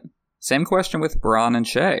Tyrion? Same question with Bronn and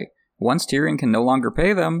Shae. Once Tyrion can no longer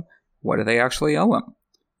pay them, what do they actually owe him?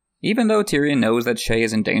 Even though Tyrion knows that Shae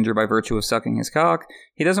is in danger by virtue of sucking his cock,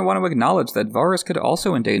 he doesn't want to acknowledge that Varys could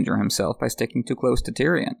also endanger himself by sticking too close to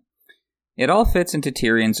Tyrion. It all fits into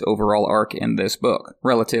Tyrion's overall arc in this book,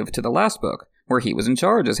 relative to the last book, where he was in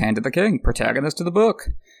charge as Hand of the King, protagonist of the book.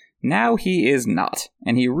 Now he is not,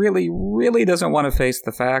 and he really, really doesn't want to face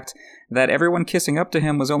the fact that everyone kissing up to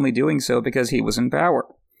him was only doing so because he was in power.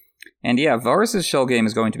 And yeah, Varys' shell game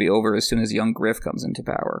is going to be over as soon as young Griff comes into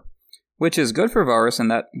power. Which is good for Varys in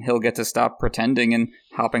that he'll get to stop pretending and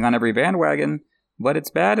hopping on every bandwagon, but it's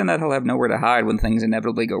bad in that he'll have nowhere to hide when things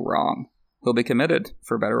inevitably go wrong. He'll be committed,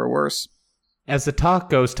 for better or worse. As the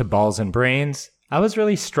talk goes to balls and brains, I was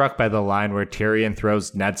really struck by the line where Tyrion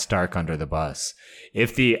throws Ned Stark under the bus.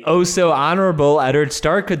 If the oh-so-honorable Eddard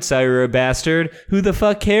Stark could sire a bastard, who the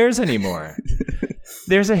fuck cares anymore?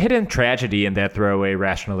 There's a hidden tragedy in that throwaway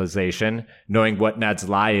rationalization, knowing what Ned's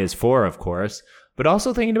lie is for, of course, but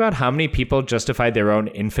also thinking about how many people justified their own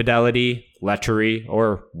infidelity, lechery,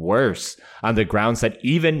 or worse, on the grounds that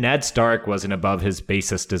even Ned Stark wasn't above his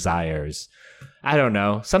basest desires. I don't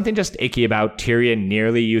know, something just icky about Tyrion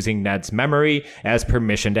nearly using Ned's memory as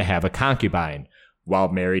permission to have a concubine, while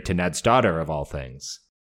married to Ned's daughter of all things.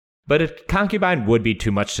 But a concubine would be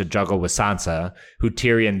too much to juggle with Sansa, who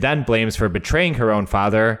Tyrion then blames for betraying her own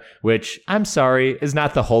father, which, I'm sorry, is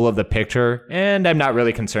not the whole of the picture, and I'm not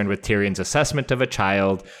really concerned with Tyrion's assessment of a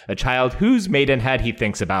child whose maidenhead he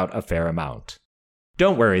thinks about a fair amount.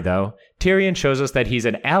 Don't worry, though. Tyrion shows us that he's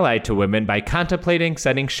an ally to women by contemplating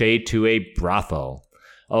sending Shae to a brothel.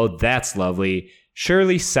 Oh, that's lovely.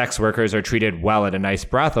 Surely sex workers are treated well at a nice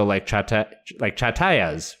brothel like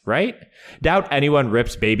Chataya's, right? Doubt anyone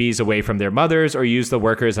rips babies away from their mothers or use the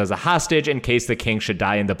workers as a hostage in case the king should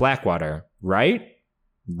die in the Blackwater, right?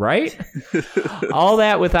 Right? All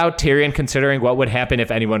that without Tyrion considering what would happen if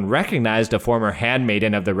anyone recognized a former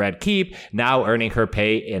handmaiden of the Red Keep now earning her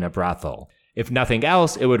pay in a brothel. If nothing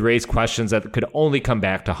else, it would raise questions that could only come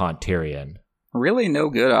back to haunt Tyrion. Really no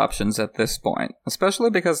good options at this point, especially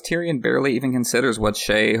because Tyrion barely even considers what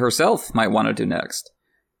Shae herself might want to do next.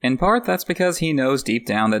 In part, that's because he knows deep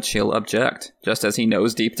down that she'll object, just as he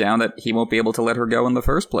knows deep down that he won't be able to let her go in the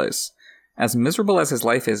first place. As miserable as his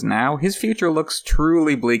life is now, his future looks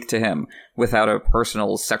truly bleak to him without a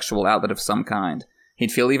personal sexual outlet of some kind.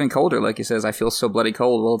 He'd feel even colder, like he says, I feel so bloody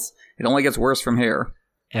cold. Well, it only gets worse from here.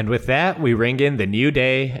 And with that, we ring in the new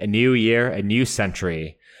day, a new year, a new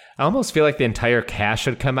century. I almost feel like the entire cast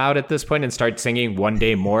should come out at this point and start singing One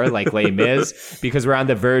Day More like Les Mis, because we're on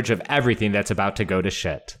the verge of everything that's about to go to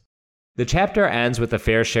shit. The chapter ends with a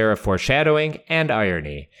fair share of foreshadowing and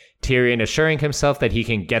irony. Tyrion assuring himself that he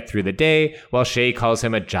can get through the day, while Shae calls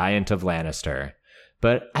him a giant of Lannister.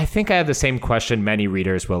 But I think I have the same question many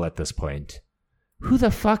readers will at this point. Who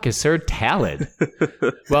the fuck is Sir Talad?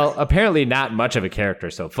 Well, apparently not much of a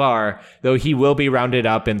character so far, though he will be rounded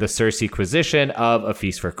up in the Cerseiquisition of A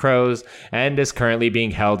Feast for Crows, and is currently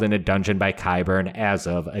being held in a dungeon by Qyburn as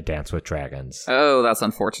of A Dance with Dragons. Oh, that's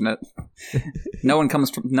unfortunate. No one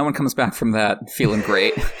comes back from that feeling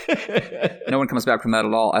great. No one comes back from that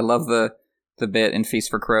at all. I love the bit in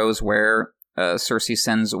Feast for Crows where Cersei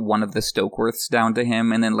sends one of the Stokeworths down to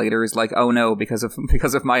him, and then later is like, oh no, because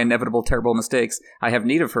of my inevitable terrible mistakes, I have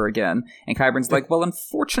need of her again. And Qyburn's like, well,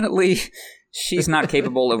 unfortunately, she's not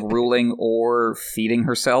capable of ruling or feeding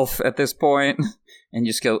herself at this point. And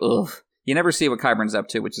you just go, ugh. You never see what Qyburn's up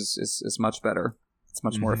to, which is much better. It's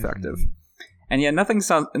much more effective. And yet nothing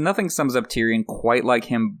sums up Tyrion quite like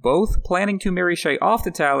him both planning to marry Shae off to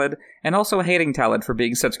Talad, and also hating Talad for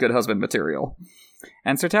being such good husband material.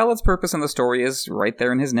 And Sir Talad's purpose in the story is right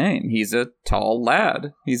there in his name. He's a tall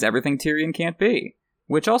lad. He's everything Tyrion can't be.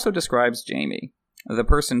 Which also describes Jaime, the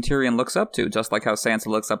person Tyrion looks up to, just like how Sansa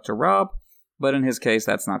looks up to Robb, but in his case,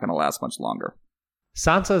 that's not going to last much longer.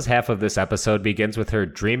 Sansa's half of this episode begins with her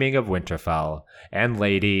dreaming of Winterfell, and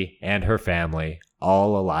Lady, and her family,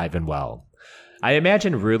 all alive and well. I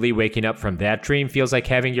imagine really waking up from that dream feels like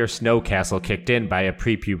having your snow castle kicked in by a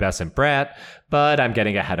prepubescent brat, but I'm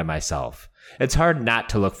getting ahead of myself. It's hard not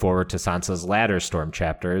to look forward to Sansa's latter storm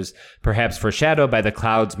chapters, perhaps foreshadowed by the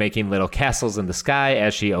clouds making little castles in the sky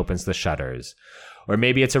as she opens the shutters. Or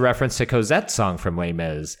maybe it's a reference to Cosette's song from Les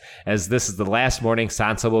Mis, as this is the last morning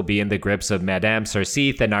Sansa will be in the grips of Madame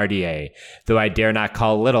Cersei Thénardier, though I dare not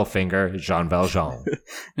call Littlefinger Jean Valjean.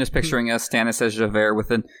 Just picturing Stannis as Javert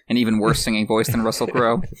with an even worse singing voice than Russell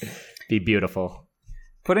Crowe. Be beautiful.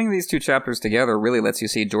 Putting these two chapters together really lets you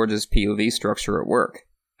see George's POV structure at work.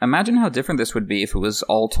 Imagine how different this would be if it was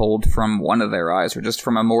all told from one of their eyes, or just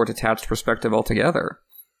from a more detached perspective altogether.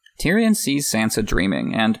 Tyrion sees Sansa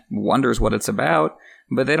dreaming, and wonders what it's about,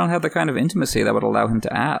 but they don't have the kind of intimacy that would allow him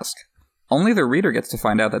to ask. Only the reader gets to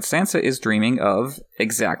find out that Sansa is dreaming of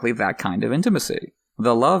exactly that kind of intimacy.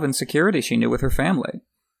 The love and security she knew with her family.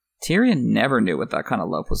 Tyrion never knew what that kind of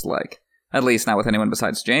love was like. At least not with anyone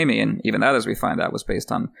besides Jaime, and even that, as we find out, was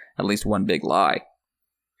based on at least one big lie.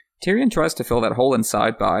 Tyrion tries to fill that hole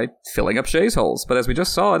inside by filling up Shae's holes, but as we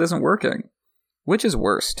just saw, it isn't working. Which is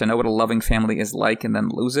worse, to know what a loving family is like and then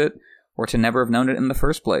lose it, or to never have known it in the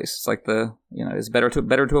first place? It's like it's better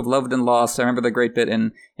to have loved and lost. I remember the great bit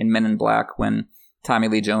in Men in Black when Tommy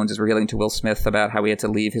Lee Jones is revealing to Will Smith about how he had to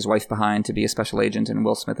leave his wife behind to be a special agent, and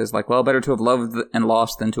Will Smith is like, well, better to have loved and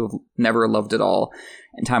lost than to have never loved at all.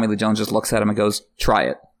 And Tommy Lee Jones just looks at him and goes, try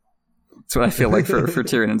it. That's what I feel like for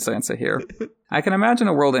Tyrion and Sansa here. I can imagine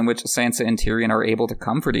a world in which Sansa and Tyrion are able to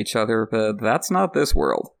comfort each other, but that's not this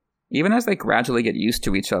world. Even as they gradually get used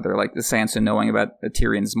to each other, like the Sansa knowing about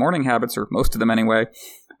Tyrion's morning habits, or most of them anyway,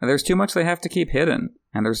 there's too much they have to keep hidden,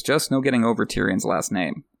 and there's just no getting over Tyrion's last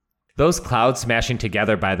name. Those clouds smashing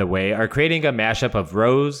together, by the way, are creating a mashup of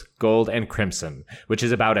rose, gold, and crimson, which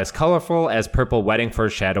is about as colorful as purple wedding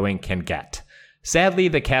foreshadowing can get. Sadly,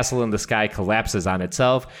 the castle in the sky collapses on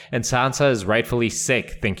itself, and Sansa is rightfully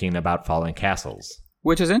sick thinking about falling castles.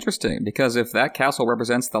 Which is interesting, because if that castle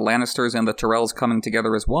represents the Lannisters and the Tyrells coming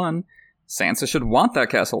together as one, Sansa should want that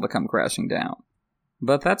castle to come crashing down.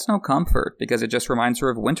 But that's no comfort, because it just reminds her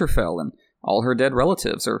of Winterfell and all her dead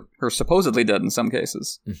relatives, or her supposedly dead in some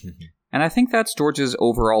cases. And I think that's George's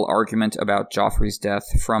overall argument about Joffrey's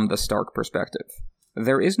death from the Stark perspective.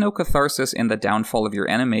 There is no catharsis in the downfall of your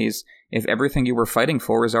enemies if everything you were fighting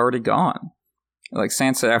for is already gone. Like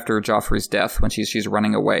Sansa after Joffrey's death, when she's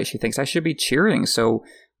running away, she thinks, I should be cheering, so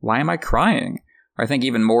why am I crying? Or I think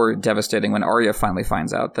even more devastating when Arya finally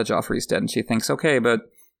finds out that Joffrey's dead, and she thinks, okay, but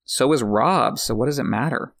so is Robb, so what does it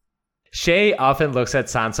matter? Shae often looks at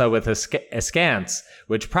Sansa with askance,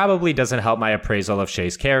 which probably doesn't help my appraisal of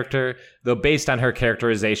Shae's character, though based on her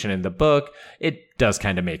characterization in the book, it does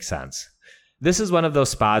kind of make sense. This is one of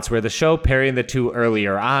those spots where the show pairing the two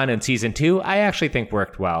earlier on in Season 2 I actually think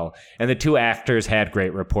worked well, and the two actors had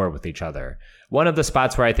great rapport with each other. One of the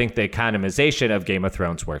spots where I think the economization of Game of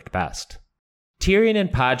Thrones worked best. Tyrion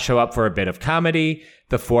and Pod show up for a bit of comedy,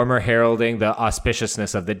 the former heralding the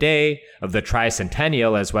auspiciousness of the day, of the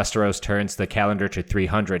tricentennial as Westeros turns the calendar to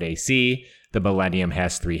 300 AC. The millennium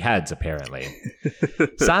has 3 heads, apparently.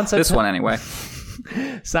 This one, anyway.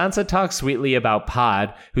 Sansa talks sweetly about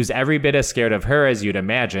Pod, who's every bit as scared of her as you'd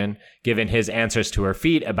imagine, given his answers to her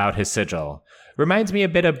feet about his sigil. Reminds me a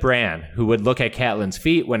bit of Bran, who would look at Catelyn's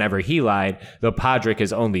feet whenever he lied, though Podrick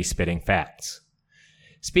is only spitting facts.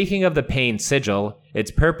 Speaking of the Payne sigil,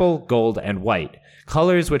 it's purple, gold, and white,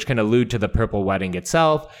 colors which can allude to the purple wedding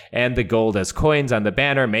itself, and the gold as coins on the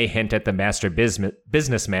banner may hint at the master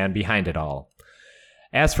businessman behind it all.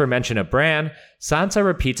 As for mention of Bran, Sansa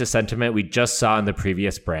repeats a sentiment we just saw in the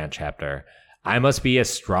previous Bran chapter. I must be as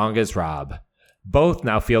strong as Robb. Both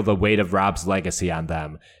now feel the weight of Robb's legacy on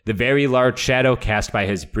them, the very large shadow cast by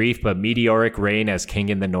his brief but meteoric reign as king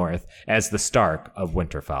in the north, as the Stark of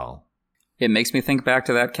Winterfell. It makes me think back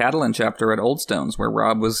to that Catelyn chapter at Oldstones, where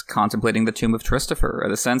Robb was contemplating the tomb of Christopher.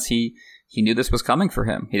 In a sense, he knew this was coming for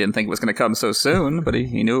him. He didn't think it was going to come so soon, but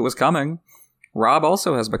he knew it was coming. Robb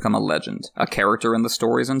also has become a legend, a character in the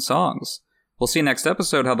stories and songs. We'll see next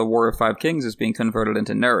episode how the War of Five Kings is being converted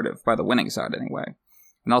into narrative, by the winning side anyway.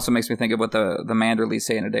 And also makes me think of what the Manderleys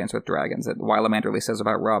say in A Dance with Dragons, that Wyla Manderley says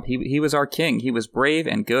about Robb. He was our king. He was brave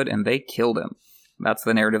and good, and they killed him. That's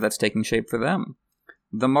the narrative that's taking shape for them.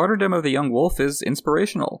 The martyrdom of the young wolf is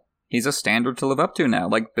inspirational. He's a standard to live up to now,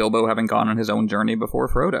 like Bilbo having gone on his own journey before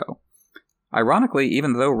Frodo. Ironically,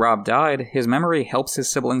 even though Robb died, his memory helps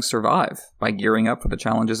his siblings survive by gearing up for the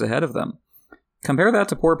challenges ahead of them. Compare that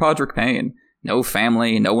to poor Podrick Payne. No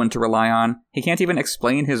family, no one to rely on. He can't even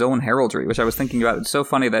explain his own heraldry, which I was thinking about. It's so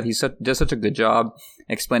funny that he does such a good job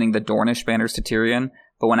explaining the Dornish banners to Tyrion,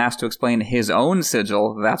 but when asked to explain his own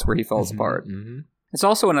sigil, that's where he falls apart. It's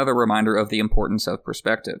also another reminder of the importance of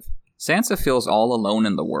perspective. Sansa feels all alone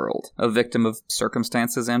in the world, a victim of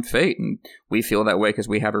circumstances and fate, and we feel that way because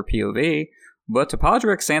we have her POV. But to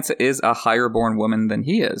Podrick, Sansa is a higher-born woman than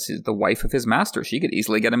he is. She's the wife of his master. She could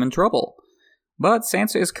easily get him in trouble. But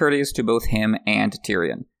Sansa is courteous to both him and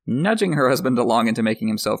Tyrion, nudging her husband along into making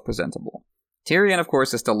himself presentable. Tyrion, of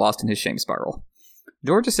course, is still lost in his shame spiral.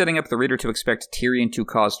 George is setting up the reader to expect Tyrion to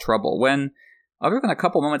cause trouble, when, other than a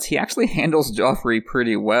couple moments, he actually handles Joffrey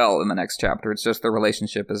pretty well in the next chapter. It's just the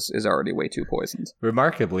relationship is already way too poisoned.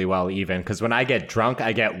 Remarkably well, even, because when I get drunk,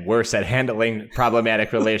 I get worse at handling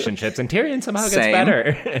problematic relationships, and Tyrion somehow gets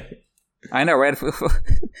better. I know, right?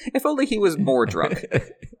 If only he was more drunk.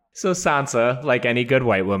 So Sansa, like any good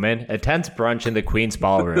white woman, attends brunch in the Queen's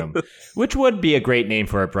Ballroom, which would be a great name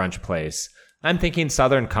for a brunch place. I'm thinking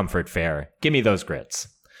Southern Comfort Fare. Give me those grits.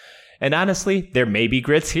 And honestly, there may be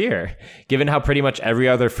grits here, given how pretty much every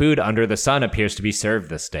other food under the sun appears to be served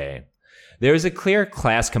this day. There is a clear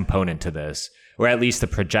class component to this, or at least the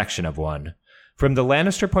projection of one. From the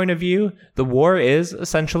Lannister point of view, the war is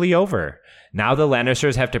essentially over. Now the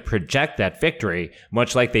Lannisters have to project that victory,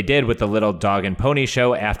 much like they did with the Little Dog and Pony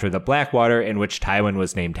show after the Blackwater, in which Tywin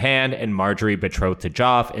was named Hand and Marjorie betrothed to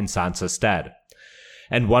Joff in Sansa's stead.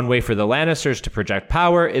 And one way for the Lannisters to project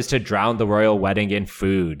power is to drown the royal wedding in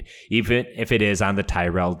food, even if it is on the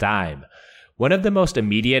Tyrell dime. One of the most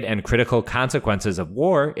immediate and critical consequences of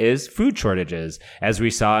war is food shortages, as we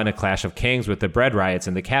saw in A Clash of Kings with the bread riots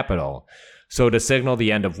in the capital. So to signal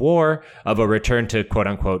the end of war, of a return to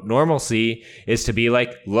quote-unquote normalcy, is to be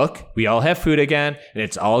like, look, we all have food again, and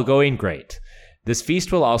it's all going great. This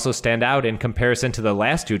feast will also stand out in comparison to the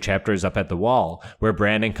last two chapters up at the Wall, where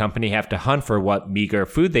Bran and company have to hunt for what meager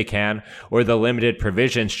food they can, or the limited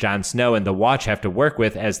provisions Jon Snow and the Watch have to work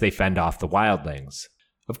with as they fend off the wildlings.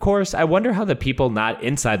 Of course, I wonder how the people not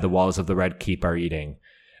inside the walls of the Red Keep are eating.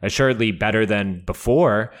 Assuredly better than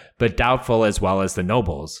before, but doubtful as well as the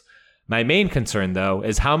nobles. My main concern, though,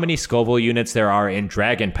 is how many Scoville units there are in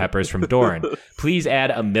dragon peppers from Dorne. Please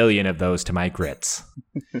add 1 million of those to my grits.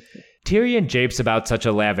 Tyrion japes about such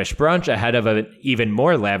a lavish brunch ahead of an even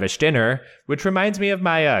more lavish dinner, which reminds me of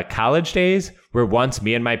my college days, where once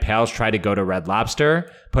me and my pals tried to go to Red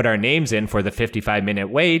Lobster, put our names in for the 55-minute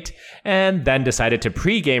wait, and then decided to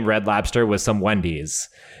pregame Red Lobster with some Wendy's.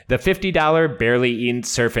 The $50 barely eaten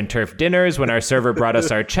surf and turf dinners when our server brought us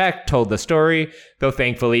our check told the story, though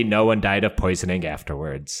thankfully no one died of poisoning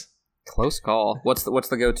afterwards. Close call. What's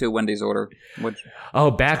the go-to Wendy's order?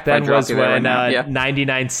 Back then was when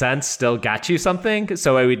 99 cents still got you something.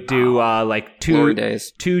 So I would do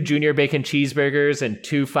two junior bacon cheeseburgers and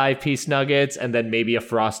 2 5-piece nuggets, and then maybe a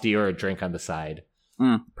Frosty or a drink on the side.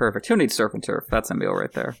 Perfect. Who needs surf and turf? That's a meal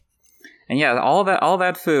right there. And yeah, all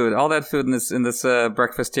that food in this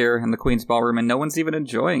breakfast here in the Queen's Ballroom, and no one's even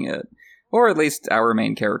enjoying it, or at least our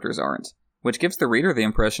main characters aren't, which gives the reader the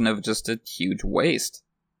impression of just a huge waste.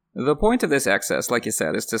 The point of this excess, like you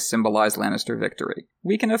said, is to symbolize Lannister victory.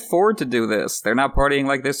 We can afford to do this. They're not partying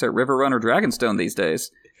like this at Riverrun or Dragonstone these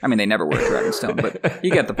days. I mean, they never were at Dragonstone, but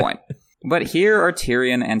you get the point. But here are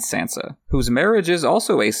Tyrion and Sansa, whose marriage is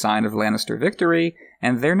also a sign of Lannister victory,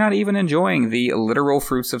 and they're not even enjoying the literal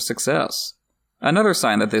fruits of success. Another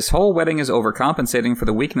sign that this whole wedding is overcompensating for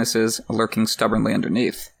the weaknesses lurking stubbornly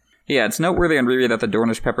underneath. Yeah, it's noteworthy on Riri that the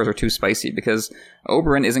Dornish peppers are too spicy, because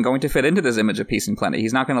Oberyn isn't going to fit into this image of peace and plenty.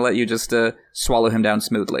 He's not going to let you just swallow him down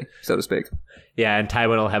smoothly, so to speak. Yeah, and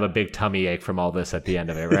Tywin will have a big tummy ache from all this at the end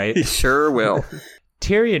of it, right? He sure will.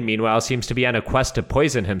 Tyrion, meanwhile, seems to be on a quest to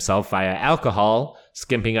poison himself via alcohol,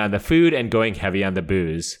 skimping on the food and going heavy on the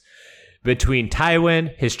booze. Between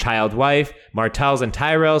Tywin, his child wife, Martells and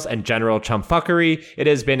Tyrells, and general chumfuckery, it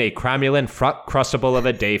has been a cromulent crustable of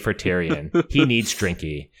a day for Tyrion. He needs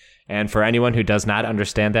drinky. And for anyone who does not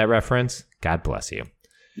understand that reference, God bless you.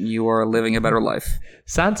 You are living a better life.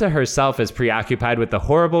 Sansa herself is preoccupied with the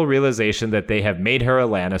horrible realization that they have made her a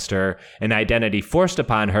Lannister, an identity forced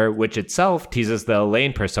upon her, which itself teases the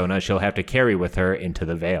Elaine persona she'll have to carry with her into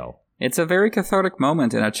the Vale. It's a very cathartic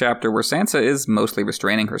moment in a chapter where Sansa is mostly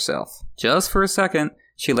restraining herself. Just for a second,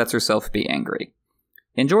 she lets herself be angry.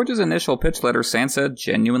 In George's initial pitch letter, Sansa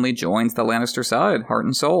genuinely joins the Lannister side, heart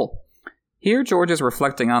and soul. Here, George is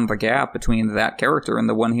reflecting on the gap between that character and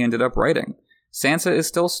the one he ended up writing. Sansa is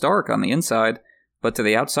still Stark on the inside, but to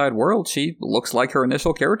the outside world, she looks like her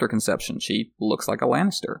initial character conception. She looks like a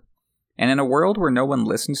Lannister. And in a world where no one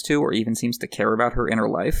listens to or even seems to care about her inner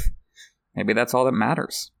life, maybe that's all that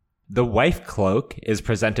matters. The wife cloak is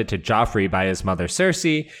presented to Joffrey by his mother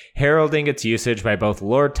Cersei, heralding its usage by both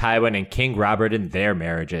Lord Tywin and King Robert in their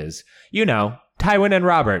marriages. You know, Tywin and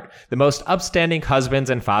Robert, the most upstanding husbands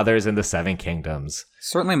and fathers in the Seven Kingdoms.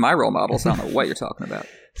 Certainly my role models. I don't know what you're talking about.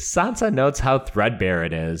 Sansa notes how threadbare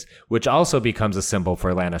it is, which also becomes a symbol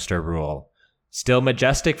for Lannister rule. Still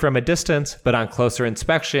majestic from a distance, but on closer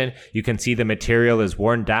inspection, you can see the material is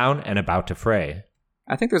worn down and about to fray.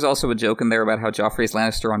 I think there's also a joke in there about how Joffrey's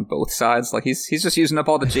Lannister on both sides. Like, he's just using up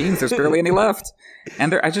all the genes. There's barely any left.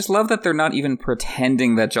 And I just love that they're not even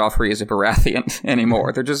pretending that Joffrey is a Baratheon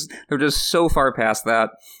anymore. They're just so far past that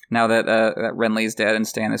now that Renly's dead and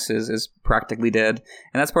Stannis is practically dead.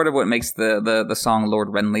 And that's part of what makes the song Lord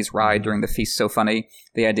Renly's Ride during the feast so funny.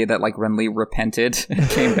 The idea that, like, Renly repented and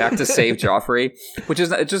came back to save Joffrey, which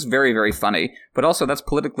is just very, very funny. But also, that's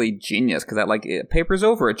politically genius, because that, like, it papers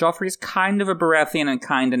over it. Joffrey's kind of a Baratheon and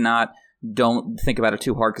kind of not. Don't think about it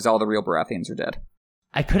too hard, because all the real Baratheons are dead.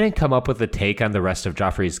 I couldn't come up with a take on the rest of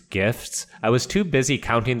Joffrey's gifts. I was too busy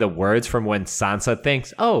counting the words from when Sansa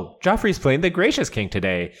thinks, oh, Joffrey's playing the Gracious King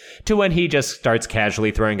today, to when he just starts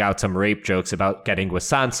casually throwing out some rape jokes about getting with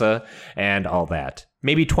Sansa and all that.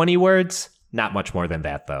 Maybe 20 words? Not much more than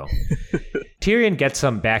that, though. Tyrion gets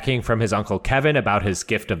some backing from his uncle Kevin about his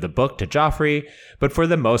gift of the book to Joffrey, but for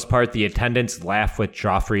the most part, the attendants laugh with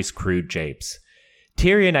Joffrey's crude japes.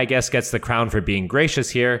 Tyrion, I guess, gets the crown for being gracious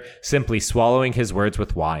here, simply swallowing his words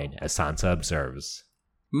with wine, as Sansa observes.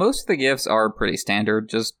 Most of the gifts are pretty standard,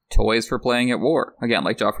 just toys for playing at war. Again,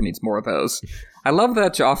 like Joffrey needs more of those. I love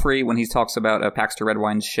that Joffrey, when he talks about Paxter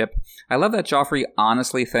Redwine's ship, I love that Joffrey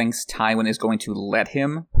honestly thinks Tywin is going to let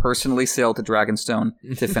him personally sail to Dragonstone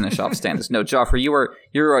to finish off Stannis. No, Joffrey,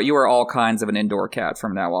 you are all kinds of an indoor cat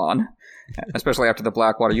from now on, especially after the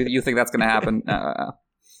Blackwater. You think that's going to happen?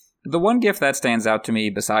 The one gift that stands out to me,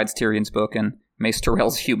 besides Tyrion's book and Mace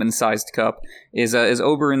Tyrell's human-sized cup, is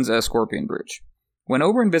Oberyn's Scorpion Brooch. When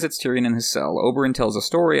Oberyn visits Tyrion in his cell, Oberyn tells a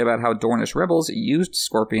story about how Dornish rebels used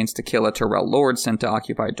scorpions to kill a Tyrell lord sent to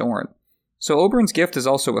occupy Dorne. So Oberyn's gift is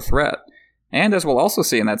also a threat. And as we'll also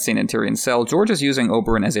see in that scene in Tyrion's cell, George is using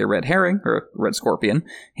Oberyn as a red herring, or a red scorpion,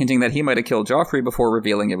 hinting that he might have killed Joffrey before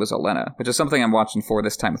revealing it was Olenna, which is something I'm watching for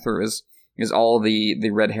this time through, is all the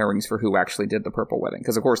red herrings for who actually did the Purple Wedding.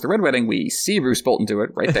 Because, of course, the Red Wedding, we see Roose Bolton do it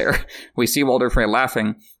right there. We see Walder Frey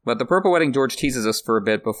laughing. But the Purple Wedding, George teases us for a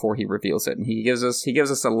bit before he reveals it. And he gives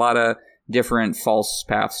us a lot of different false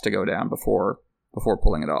paths to go down before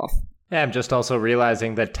pulling it off. Yeah, I'm just also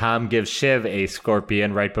realizing that Tom gives Shiv a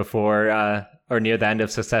scorpion right before, or near the end of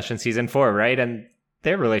Succession Season 4, right? And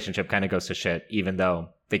their relationship kind of goes to shit, even though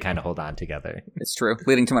they kind of hold on together. It's true.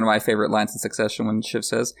 Leading to one of my favorite lines in Succession when Shiv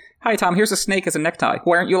says, "Hi, Tom, here's a snake as a necktie.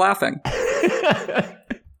 Why aren't you laughing?"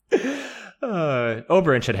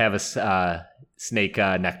 Oberyn should have a snake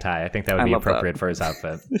necktie. I think that would be appropriate for his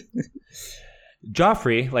outfit.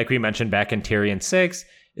 Joffrey, like we mentioned back in Tyrion 6,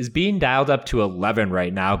 is being dialed up to 11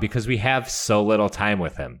 right now because we have so little time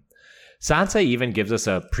with him. Sansa even gives us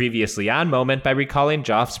a previously on moment by recalling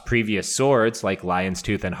Joff's previous swords, like Lion's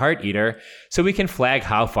Tooth and Heart Eater, so we can flag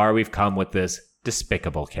how far we've come with this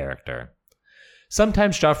despicable character.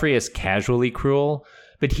 Sometimes Joffrey is casually cruel,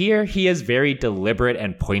 but here he is very deliberate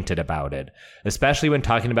and pointed about it, especially when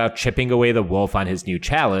talking about chipping away the wolf on his new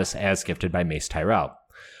chalice as gifted by Mace Tyrell.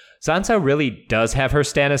 Sansa really does have her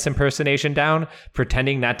Stannis impersonation down,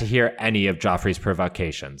 pretending not to hear any of Joffrey's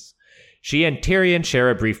provocations. She and Tyrion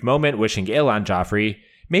share a brief moment wishing ill on Joffrey.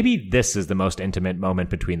 Maybe this is the most intimate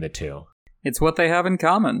moment between the two. It's what they have in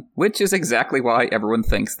common, which is exactly why everyone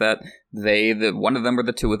thinks that one of them or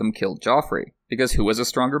the two of them killed Joffrey, because who has a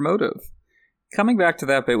stronger motive? Coming back to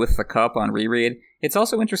that bit with the cup on reread, it's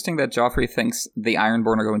also interesting that Joffrey thinks the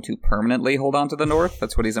Ironborn are going to permanently hold on to the North.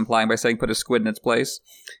 That's what he's implying by saying put a squid in its place.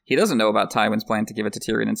 He doesn't know about Tywin's plan to give it to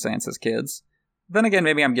Tyrion and Sansa's kids. Then again,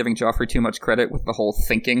 maybe I'm giving Joffrey too much credit with the whole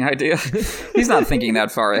thinking idea. He's not thinking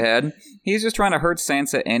that far ahead. He's just trying to hurt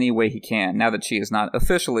Sansa any way he can, now that she is not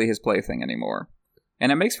officially his plaything anymore.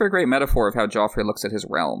 And it makes for a great metaphor of how Joffrey looks at his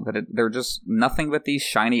realm, that they're just nothing but these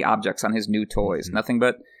shiny objects on his new toys, nothing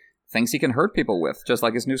but things he can hurt people with, just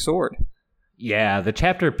like his new sword. Yeah, the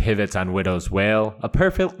chapter pivots on Widow's Wail, a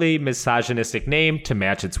perfectly misogynistic name to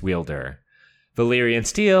match its wielder. Valyrian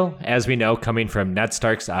steel, as we know, coming from Ned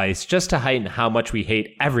Stark's ice, just to heighten how much we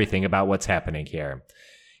hate everything about what's happening here.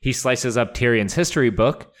 He slices up Tyrion's history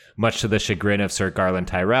book, much to the chagrin of Sir Garland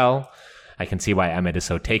Tyrell. I can see why Emmett is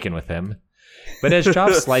so taken with him. But as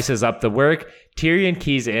Joff slices up the work, Tyrion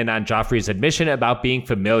keys in on Joffrey's admission about being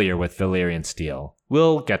familiar with Valyrian steel.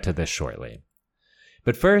 We'll get to this shortly.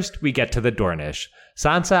 But first, we get to the Dornish,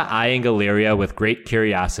 Sansa eyeing Illyria with great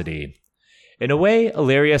curiosity. In a way,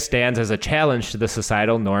 Illyria stands as a challenge to the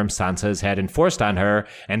societal norms Sansa has had enforced on her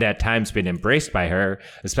and at times been embraced by her,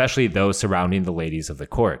 especially those surrounding the ladies of the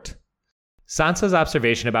court. Sansa's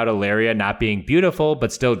observation about Illyria not being beautiful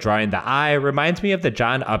but still drawing the eye reminds me of the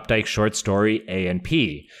John Updike short story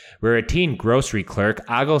A&P, where a teen grocery clerk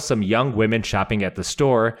ogles some young women shopping at the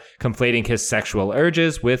store, conflating his sexual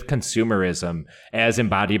urges with consumerism, as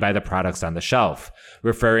embodied by the products on the shelf,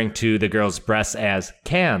 referring to the girl's breasts as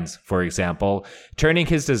cans, for example, turning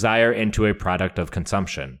his desire into a product of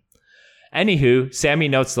consumption. Anywho, Sammy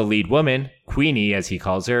notes the lead woman, Queenie as he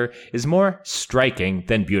calls her, is more striking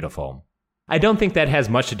than beautiful. I don't think that has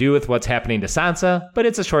much to do with what's happening to Sansa, but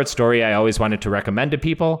it's a short story I always wanted to recommend to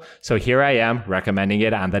people, so here I am recommending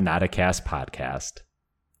it on the Not a Cast podcast.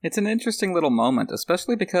 It's an interesting little moment,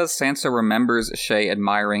 especially because Sansa remembers Shae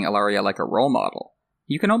admiring Ellaria like a role model.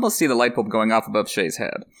 You can almost see the light bulb going off above Shae's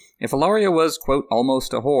head. If Ellaria was, quote,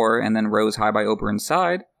 almost a whore and then rose high by Oberyn's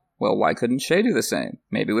side, well, why couldn't Shae do the same?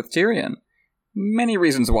 Maybe with Tyrion. Many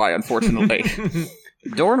reasons why, unfortunately.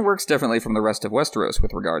 Dorne works differently from the rest of Westeros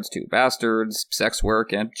with regards to bastards, sex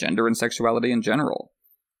work, and gender and sexuality in general.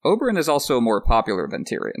 Oberyn is also more popular than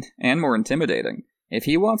Tyrion, and more intimidating. If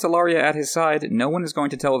he wants Ellaria at his side, no one is going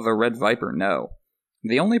to tell the Red Viper no.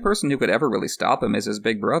 The only person who could ever really stop him is his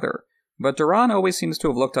big brother, but Doran always seems to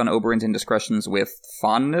have looked on Oberyn's indiscretions with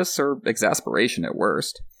fondness or exasperation at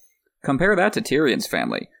worst. Compare that to Tyrion's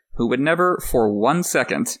family, who would never, for 1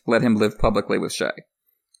 second, let him live publicly with Shae.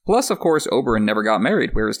 Plus, of course, Oberyn never got married,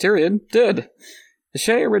 whereas Tyrion did.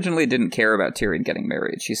 Shae originally didn't care about Tyrion getting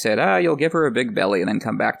married. She said, you'll give her a big belly and then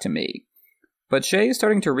come back to me. But Shae is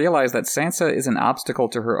starting to realize that Sansa is an obstacle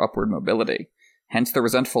to her upward mobility. Hence the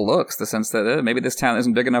resentful looks, the sense that maybe this town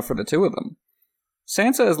isn't big enough for the two of them.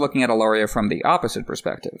 Sansa is looking at Ellaria from the opposite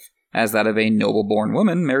perspective, as that of a noble-born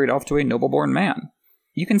woman married off to a noble-born man.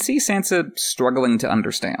 You can see Sansa struggling to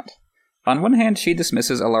understand. On one hand, she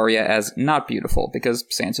dismisses Ellaria as not beautiful, because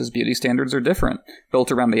Sansa's beauty standards are different,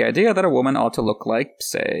 built around the idea that a woman ought to look like,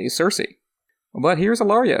 say, Cersei. But here's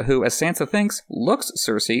Ellaria, who, as Sansa thinks, looks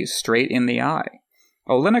Cersei straight in the eye.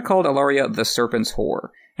 Olenna called Ellaria the Serpent's Whore,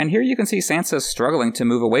 and here you can see Sansa struggling to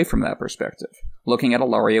move away from that perspective, looking at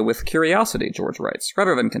Ellaria with curiosity, George writes,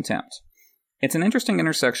 rather than contempt. It's an interesting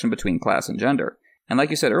intersection between class and gender. And like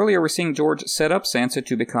you said earlier, we're seeing George set up Sansa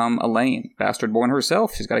to become Elaine, bastard-born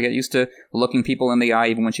herself. She's got to get used to looking people in the eye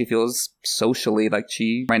even when she feels socially like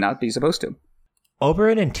she might not be supposed to.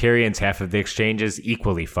 Oberyn and Tyrion's half of the exchange is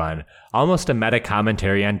equally fun, almost a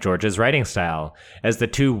meta-commentary on George's writing style, as the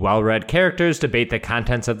two well-read characters debate the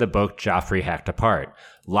contents of the book Joffrey hacked apart,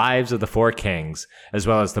 Lives of the Four Kings, as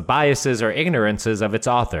well as the biases or ignorances of its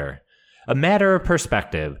author. A matter of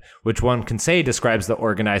perspective, which one can say describes the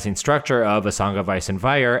organizing structure of A Song of Ice and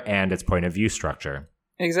Fire and its point of view structure.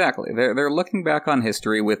 Exactly. They're looking back on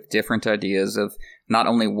history with different ideas of not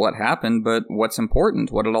only what happened, but what's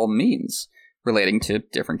important, what it all means, relating to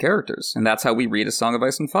different characters. And that's how we read A Song of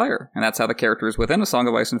Ice and Fire. And that's how the characters within A Song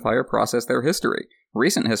of Ice and Fire process their history,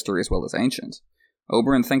 recent history as well as ancient.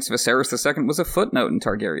 Oberyn thinks Viserys II was a footnote in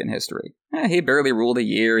Targaryen history. He barely ruled a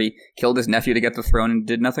year, he killed his nephew to get the throne and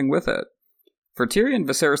did nothing with it. For Tyrion,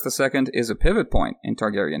 Viserys II is a pivot point in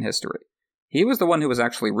Targaryen history. He was the one who was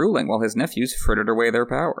actually ruling while his nephews frittered away their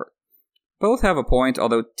power. Both have a point,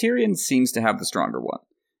 although Tyrion seems to have the stronger one.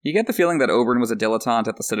 You get the feeling that Oberyn was a dilettante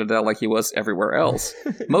at the Citadel like he was everywhere else,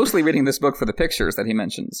 mostly reading this book for the pictures that he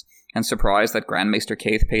mentions, and surprised that Grand Maester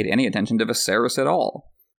Caith paid any attention to Viserys at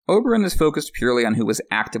all. Oberyn is focused purely on who was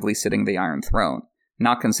actively sitting the Iron Throne,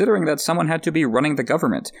 not considering that someone had to be running the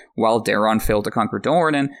government, while Daeron failed to conquer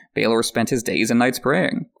Dorne and Baelor spent his days and nights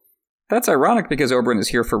praying. That's ironic because Oberyn is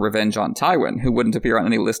here for revenge on Tywin, who wouldn't appear on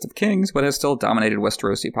any list of kings, but has still dominated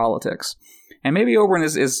Westerosi politics. And maybe Oberyn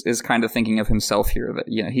is kind of thinking of himself here, that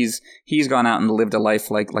he's gone out and lived a life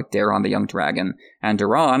like Daeron the Young Dragon, and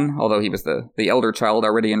Daeron, although he was the elder child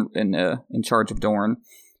already in charge of Dorne,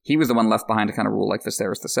 he was the one left behind to kind of rule like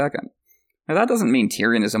Viserys II. Now that doesn't mean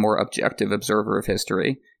Tyrion is a more objective observer of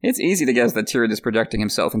history. It's easy to guess that Tyrion is projecting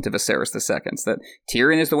himself into Viserys II, that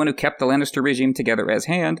Tyrion is the one who kept the Lannister regime together as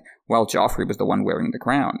hand, while Joffrey was the one wearing the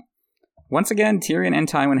crown. Once again, Tyrion and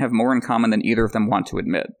Tywin have more in common than either of them want to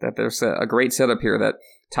admit. That there's a great setup here that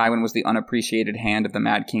Tywin was the unappreciated hand of the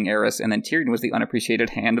Mad King Aerys, and then Tyrion was the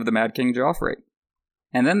unappreciated hand of the Mad King Joffrey.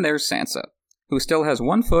 And then there's Sansa, who still has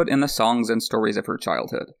one foot in the songs and stories of her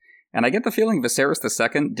childhood. And I get the feeling Viserys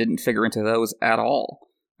II didn't figure into those at all.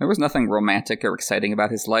 There was nothing romantic or exciting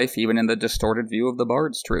about his life, even in the distorted view of the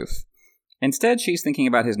Bard's truth. Instead, she's thinking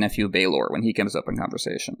about his nephew Baelor when he comes up in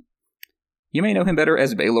conversation. You may know him better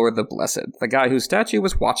as Baelor the Blessed, the guy whose statue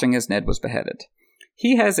was watching as Ned was beheaded.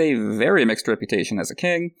 He has a very mixed reputation as a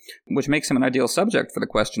king, which makes him an ideal subject for the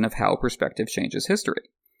question of how perspective changes history.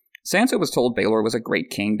 Sansa was told Baelor was a great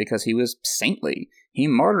king because he was saintly. He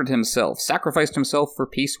martyred himself, sacrificed himself for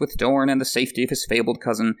peace with Dorne and the safety of his fabled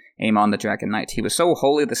cousin, Aemon the Dragon Knight. He was so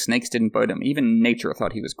holy the snakes didn't bite him. Even nature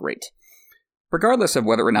thought he was great. Regardless of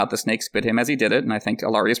whether or not the snakes bit him as he did it, and I think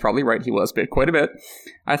Ilaria's probably right, he was bit quite a bit,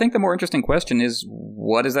 I think the more interesting question is,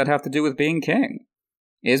 what does that have to do with being king?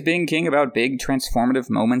 Is being king about big, transformative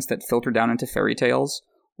moments that filter down into fairy tales?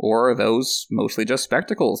 Or are those mostly just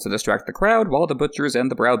spectacles to distract the crowd while the butchers and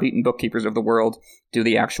the browbeaten bookkeepers of the world do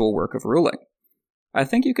the actual work of ruling? I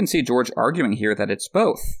think you can see George arguing here that it's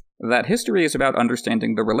both, that history is about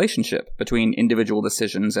understanding the relationship between individual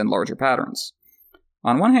decisions and larger patterns.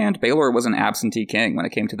 On one hand, Baelor was an absentee king when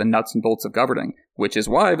it came to the nuts and bolts of governing, which is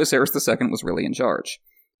why Viserys II was really in charge.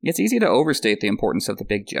 It's easy to overstate the importance of the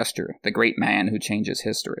big gesture, the great man who changes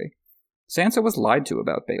history. Sansa was lied to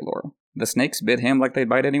about Baelor. The snakes bit him like they'd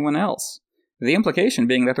bite anyone else. The implication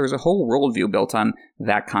being that there's a whole worldview built on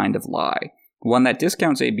that kind of lie, one that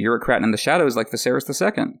discounts a bureaucrat in the shadows like Viserys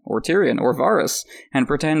II, or Tyrion, or Varys, and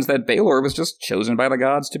pretends that Baelor was just chosen by the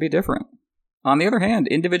gods to be different. On the other hand,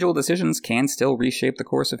 individual decisions can still reshape the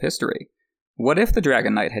course of history. What if the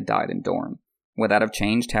Dragon Knight had died in Dorne? Would that have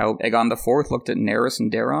changed how Aegon IV looked at Nerys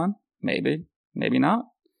and Daeron? Maybe. Maybe not.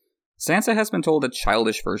 Sansa has been told a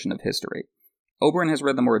childish version of history. Oberyn has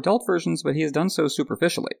read the more adult versions, but he has done so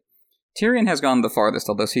superficially. Tyrion has gone the farthest,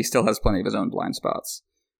 although he still has plenty of his own blind spots.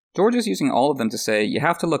 George is using all of them to say, you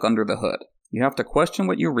have to look under the hood. You have to question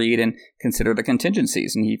what you read and consider the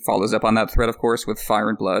contingencies, and he follows up on that thread, of course, with Fire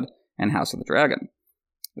and Blood and House of the Dragon.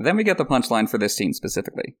 Then we get the punchline for this scene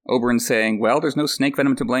specifically. Oberyn saying, well, there's no snake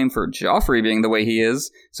venom to blame for Joffrey being the way he is,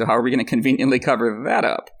 so how are we going to conveniently cover that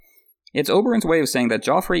up? It's Oberyn's way of saying that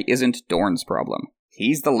Joffrey isn't Dorne's problem.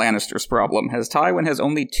 He's the Lannisters' problem, as Tywin has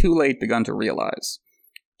only too late begun to realize.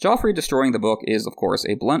 Joffrey destroying the book is, of course,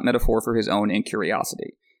 a blunt metaphor for his own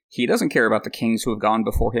incuriosity. He doesn't care about the kings who have gone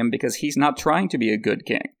before him because he's not trying to be a good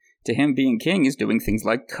king. To him, being king is doing things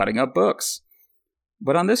like cutting up books.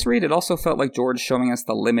 But on this read, it also felt like George showing us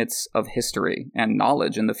the limits of history and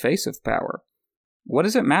knowledge in the face of power. What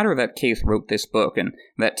does it matter that Kaith wrote this book and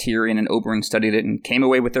that Tyrion and Oberyn studied it and came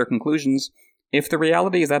away with their conclusions, if the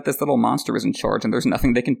reality is that this little monster is in charge and there's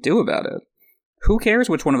nothing they can do about it? Who cares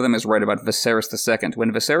which one of them is right about Viserys II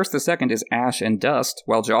when Viserys II is ash and dust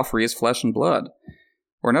while Joffrey is flesh and blood?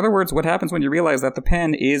 Or in other words, what happens when you realize that the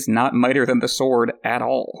pen is not mightier than the sword at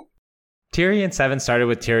all? Tyrion 7 started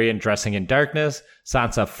with Tyrion dressing in darkness.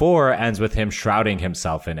 Sansa 4 ends with him shrouding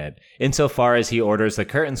himself in it, insofar as he orders the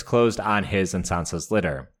curtains closed on his and Sansa's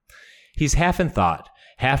litter. He's half in thought,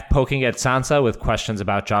 half poking at Sansa with questions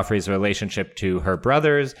about Joffrey's relationship to her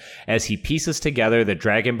brothers as he pieces together the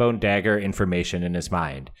Dragonbone dagger information in his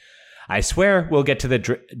mind. I swear we'll get to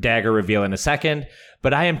the dagger reveal in a second,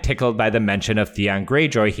 but I am tickled by the mention of Theon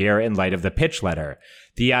Greyjoy here in light of the pitch letter.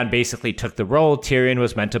 Theon basically took the role Tyrion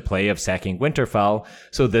was meant to play of sacking Winterfell,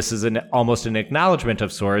 so this is almost an acknowledgement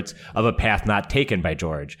of sorts of a path not taken by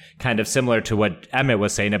George. Kind of similar to what Emmett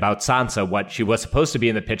was saying about Sansa, what she was supposed to be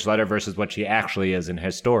in the pitch letter versus what she actually is in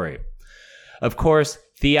his story. Of course,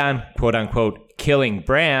 Theon, quote-unquote, killing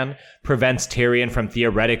Bran prevents Tyrion from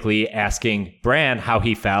theoretically asking Bran how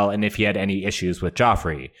he fell and if he had any issues with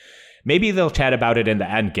Joffrey. Maybe they'll chat about it in the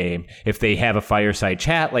endgame if they have a fireside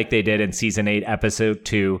chat like they did in Season 8, Episode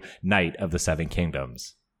 2, Night of the Seven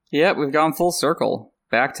Kingdoms. Yeah, we've gone full circle.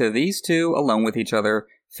 Back to these two alone with each other,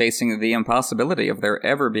 facing the impossibility of there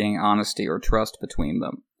ever being honesty or trust between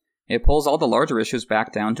them. It pulls all the larger issues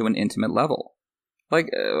back down to an intimate level.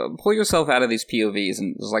 Pull yourself out of these POVs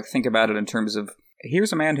and just, think about it in terms of,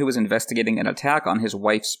 here's a man who was investigating an attack on his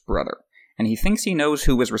wife's brother, and he thinks he knows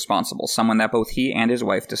who was responsible, someone that both he and his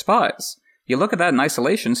wife despise. You look at that in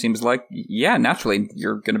isolation, seems like, yeah, naturally,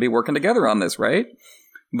 you're going to be working together on this, right?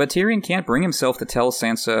 But Tyrion can't bring himself to tell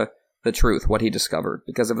Sansa the truth, what he discovered,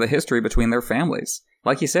 because of the history between their families.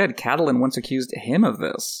 Like he said, Catelyn once accused him of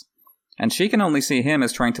this. And she can only see him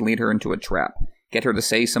as trying to lead her into a trap, get her to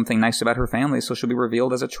say something nice about her family so she'll be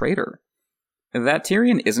revealed as a traitor. That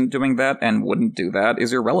Tyrion isn't doing that and wouldn't do that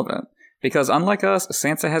is irrelevant, Because unlike us,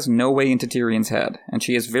 Sansa has no way into Tyrion's head, and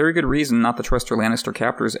she has very good reason not to trust her Lannister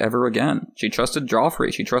captors ever again. She trusted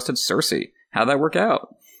Joffrey, she trusted Cersei. How'd that work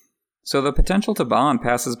out? So the potential to bond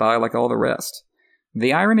passes by like all the rest.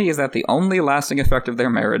 The irony is that the only lasting effect of their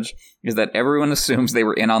marriage is that everyone assumes they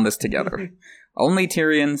were in on this together. Only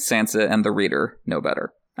Tyrion, Sansa, and the reader know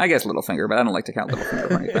better. I guess Littlefinger, but I don't like to count Littlefinger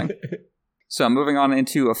for anything. So moving on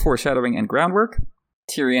into a foreshadowing and groundwork.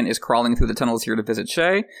 Tyrion is crawling through the tunnels here to visit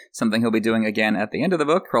Shae, something he'll be doing again at the end of the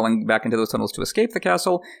book, crawling back into those tunnels to escape the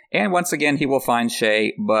castle, and once again he will find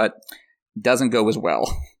Shae, but doesn't go as well,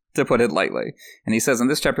 to put it lightly. And he says in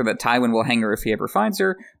this chapter that Tywin will hang her if he ever finds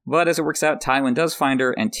her, but as it works out, Tywin does find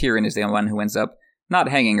her, and Tyrion is the one who ends up not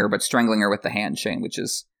hanging her, but strangling her with the hand chain, which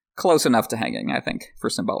is close enough to hanging, I think, for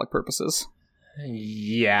symbolic purposes.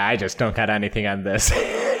 Yeah, I just don't got anything on this.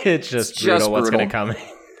 It's just brutal what's going to come.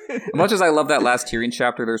 Much as I love that last Tyrion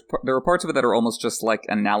chapter, there are parts of it that are almost just like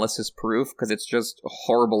analysis proof, because it's just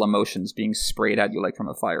horrible emotions being sprayed at you like from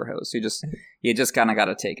a fire hose. You just kind of got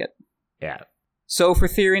to take it. Yeah. So for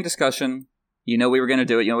theory and discussion, we were going to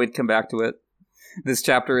do it. We'd come back to it. This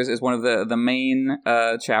chapter is one of the main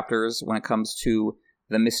chapters when it comes to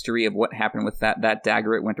the mystery of what happened with that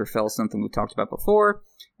dagger at Winterfell, something we've talked about before.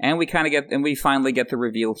 And we finally get the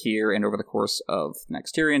reveal here and over the course of the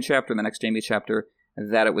next Tyrion chapter and the next Jaime chapter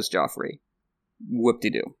that it was Joffrey.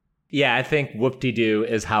 Whoop-de-doo. Yeah, I think whoop-de-doo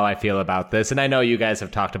is how I feel about this. And I know you guys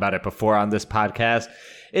have talked about it before on this podcast.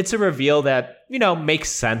 It's a reveal that, makes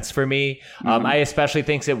sense for me. Mm-hmm. I especially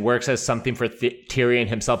think it works as something for Tyrion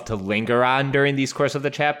himself to linger on during these course of the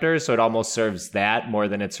chapters. So it almost serves that more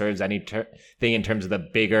than it serves anything in terms of the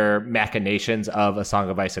bigger machinations of A Song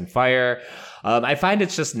of Ice and Fire. I find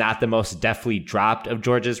it's just not the most deftly dropped of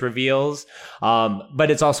George's reveals. But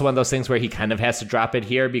it's also one of those things where he kind of has to drop it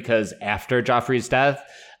here because after Joffrey's death,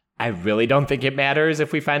 I really don't think it matters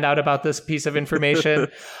if we find out about this piece of information.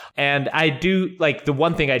 And I do like the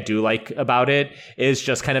one thing I do like about it is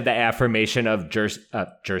just kind of the affirmation of Jamie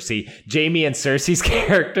and Cersei's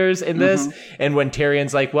characters in this. Mm-hmm. And when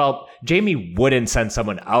Tyrion's like, well, Jamie wouldn't send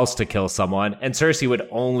someone else to kill someone and Cersei would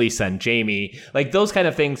only send Jamie. Like those kind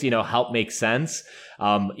of things, help make sense.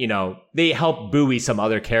 They help buoy some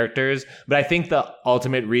other characters, but I think the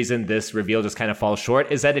ultimate reason this reveal just kind of falls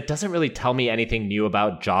short is that it doesn't really tell me anything new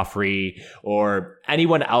about Joffrey or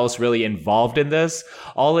anyone else really involved in this.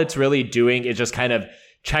 All it's really doing is just kind of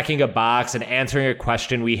checking a box and answering a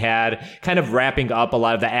question we had, kind of wrapping up a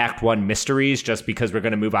lot of the Act 1 mysteries just because we're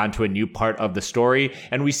going to move on to a new part of the story.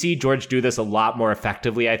 And we see George do this a lot more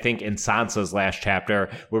effectively, I think, in Sansa's last chapter,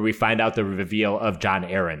 where we find out the reveal of Jon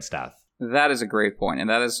Arryn's death. That is a great point, and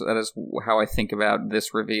that is how I think about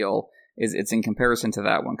this reveal. Is it's in comparison to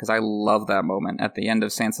that one, because I love that moment at the end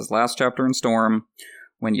of Sansa's last chapter in Storm,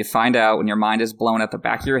 when you find out, when your mind is blown at the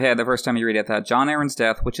back of your head the first time you read it, that Jon Arryn's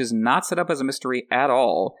death, which is not set up as a mystery at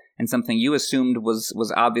all, and something you assumed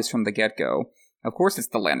was obvious from the get-go. Of course it's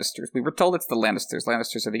the Lannisters. We were told it's the Lannisters.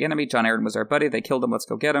 Lannisters are the enemy. Jon Arryn was our buddy. They killed him. Let's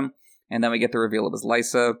go get him. And then we get the reveal of his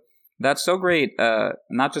Lysa. That's so great,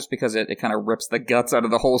 not just because it kind of rips the guts out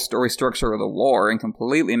of the whole story structure of the war and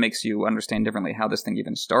completely makes you understand differently how this thing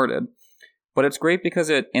even started, but it's great because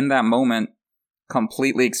it, in that moment,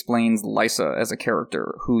 completely explains Lysa as a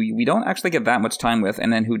character who we don't actually get that much time with,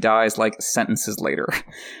 and then who dies like sentences later.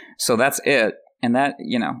 So that's it. And that,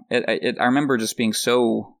 I remember just being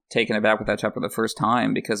so taken aback with that chapter the first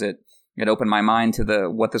time because it opened my mind to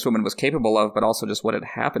what this woman was capable of, but also just what had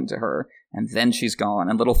happened to her. And then she's gone,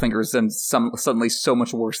 and Littlefinger's then suddenly so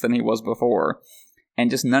much worse than he was before. And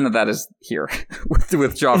just none of that is here with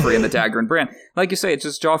Joffrey and the dagger and Bran. Like you say, it's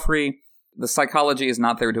just Joffrey. The psychology is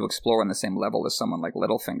not there to explore on the same level as someone like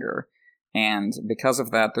Littlefinger. And because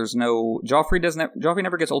of that, Joffrey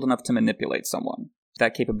never gets old enough to manipulate someone.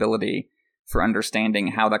 That capability for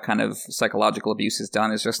understanding how that kind of psychological abuse is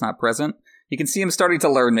done is just not present. You can see him starting to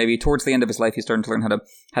learn, maybe towards the end of his life, he's starting to learn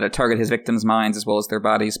how to target his victims' minds as well as their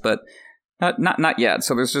bodies, but not yet.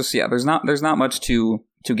 So there's not much to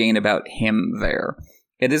gain about him there.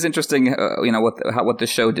 It is interesting, what the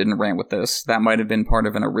show didn't rant with this. That might have been part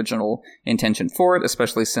of an original intention for it,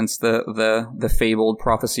 especially since the fabled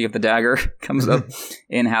prophecy of the dagger comes up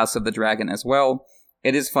in House of the Dragon as well.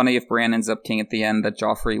 It is funny if Bran ends up king at the end that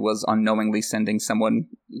Joffrey was unknowingly sending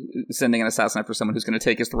an assassin after someone who's going to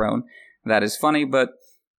take his throne. That is funny, but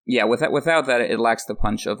yeah, without that, it lacks the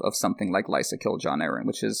punch of something like Lysa killed Jon Arryn,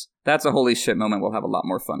 that's a holy shit moment we'll have a lot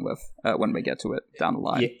more fun with when we get to it down the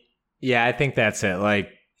line. Yeah, I think that's it. Like,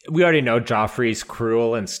 we already know Joffrey's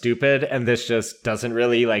cruel and stupid, and this just doesn't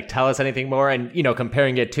really like tell us anything more. And, you know,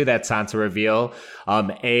 comparing it to that Sansa reveal,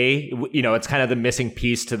 it's kind of the missing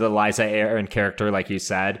piece to the Lysa Arryn character, like you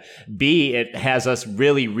said. B, it has us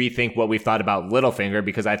really rethink what we thought about Littlefinger,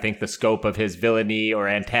 because I think the scope of his villainy or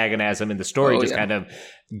antagonism in the story kind of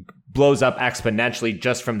blows up exponentially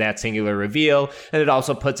just from that singular reveal. And it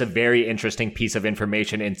also puts a very interesting piece of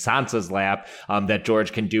information in Sansa's lap, that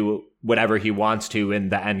George can do whatever he wants to in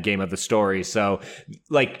the end game of the story. So,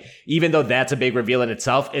 like, even though that's a big reveal in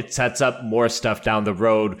itself, it sets up more stuff down the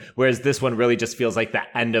road, whereas this one really just feels like the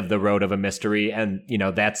end of the road of a mystery. And, you know,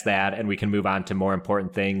 that's that, and we can move on to more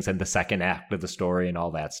important things and the second act of the story and all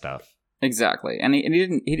that stuff. Exactly. And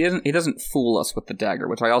he doesn't fool us with the dagger,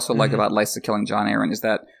 which I also like about Lysa killing Jon Arryn, is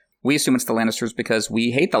that we assume it's the Lannisters because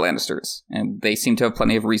we hate the Lannisters, and they seem to have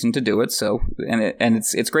plenty of reason to do it. So, and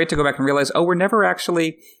it's great to go back and realize,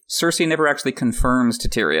 Cersei never actually confirms to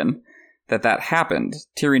Tyrion that happened.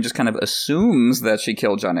 Tyrion just kind of assumes that she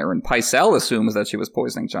killed Jon Arryn. Pycelle assumes that she was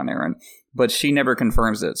poisoning Jon Arryn, but she never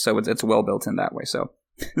confirms it. So it's well built in that way. So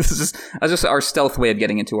this is just our stealth way of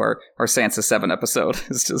getting into our Sansa 7 episode.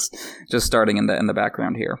 It's just starting in the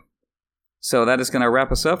background here. So that is going to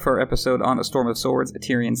wrap us up for our episode on A Storm of Swords,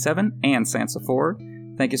 Tyrion 7, and Sansa 4.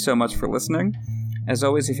 Thank you so much for listening. As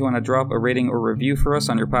always, if you want to drop a rating or review for us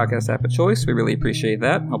on your podcast app of choice, we really appreciate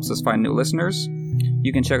that. Helps us find new listeners.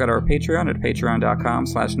 You can check out our Patreon at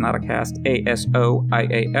patreon.com/NotaCast,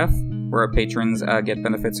 ASOIAF, where our patrons get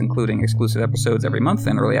benefits including exclusive episodes every month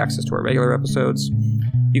and early access to our regular episodes.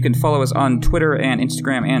 You can follow us on Twitter and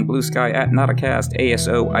Instagram and Blue Sky at NotaCast,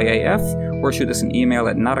 ASOIAF, or shoot us an email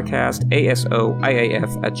at NotaCast,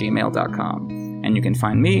 ASOIAF@gmail.com. And you can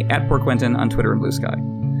find me at PoorQuentin on Twitter and Blue Sky.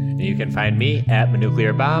 You can find me at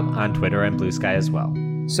Nuclear Bomb on Twitter and Blue Sky as well.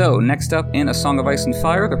 So, next up in A Song of Ice and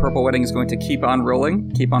Fire, the Purple Wedding is going to keep on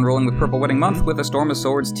rolling with Purple Wedding Month with A Storm of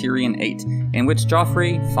Swords, Tyrion 8, in which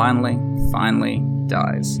Joffrey finally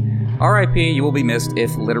dies. R.I.P., you will be missed,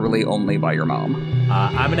 if literally only by your mom.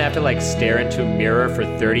 I'm going to have to stare into a mirror for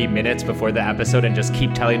 30 minutes before the episode and just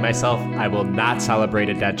keep telling myself, I will not celebrate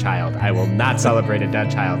a dead child. I will not celebrate a dead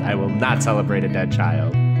child. I will not celebrate a dead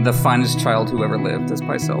child. The finest child who ever lived, as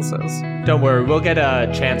Pycelle says. Don't worry, we'll get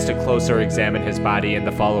a chance to closer examine his body in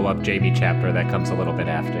the follow-up Jaime chapter that comes a little bit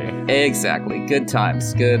after. Exactly. Good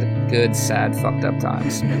times. Good, sad, fucked up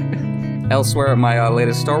times. Elsewhere, my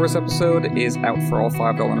latest Star Wars episode is out for all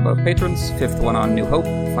 $5 and above patrons. 5th one on New Hope,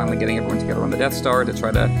 finally getting everyone together on the Death Star to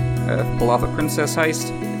try to pull off a princess heist.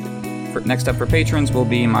 Next up for patrons will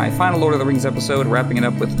be my final Lord of the Rings episode, wrapping it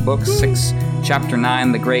up with Book 6, Chapter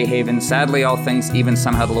 9, The Grey Haven. Sadly, all things, even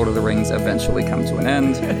somehow the Lord of the Rings eventually come to an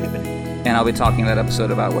end. And I'll be talking in that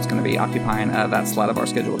episode about what's going to be occupying that slot of our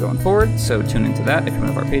schedule going forward. So tune into that if you're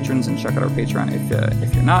one of our patrons, and check out our Patreon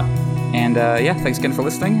if you're not. And thanks again for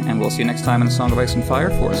listening, and we'll see you next time in A Song of Ice and Fire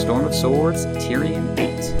for A Storm of Swords, Tyrion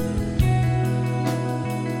 8.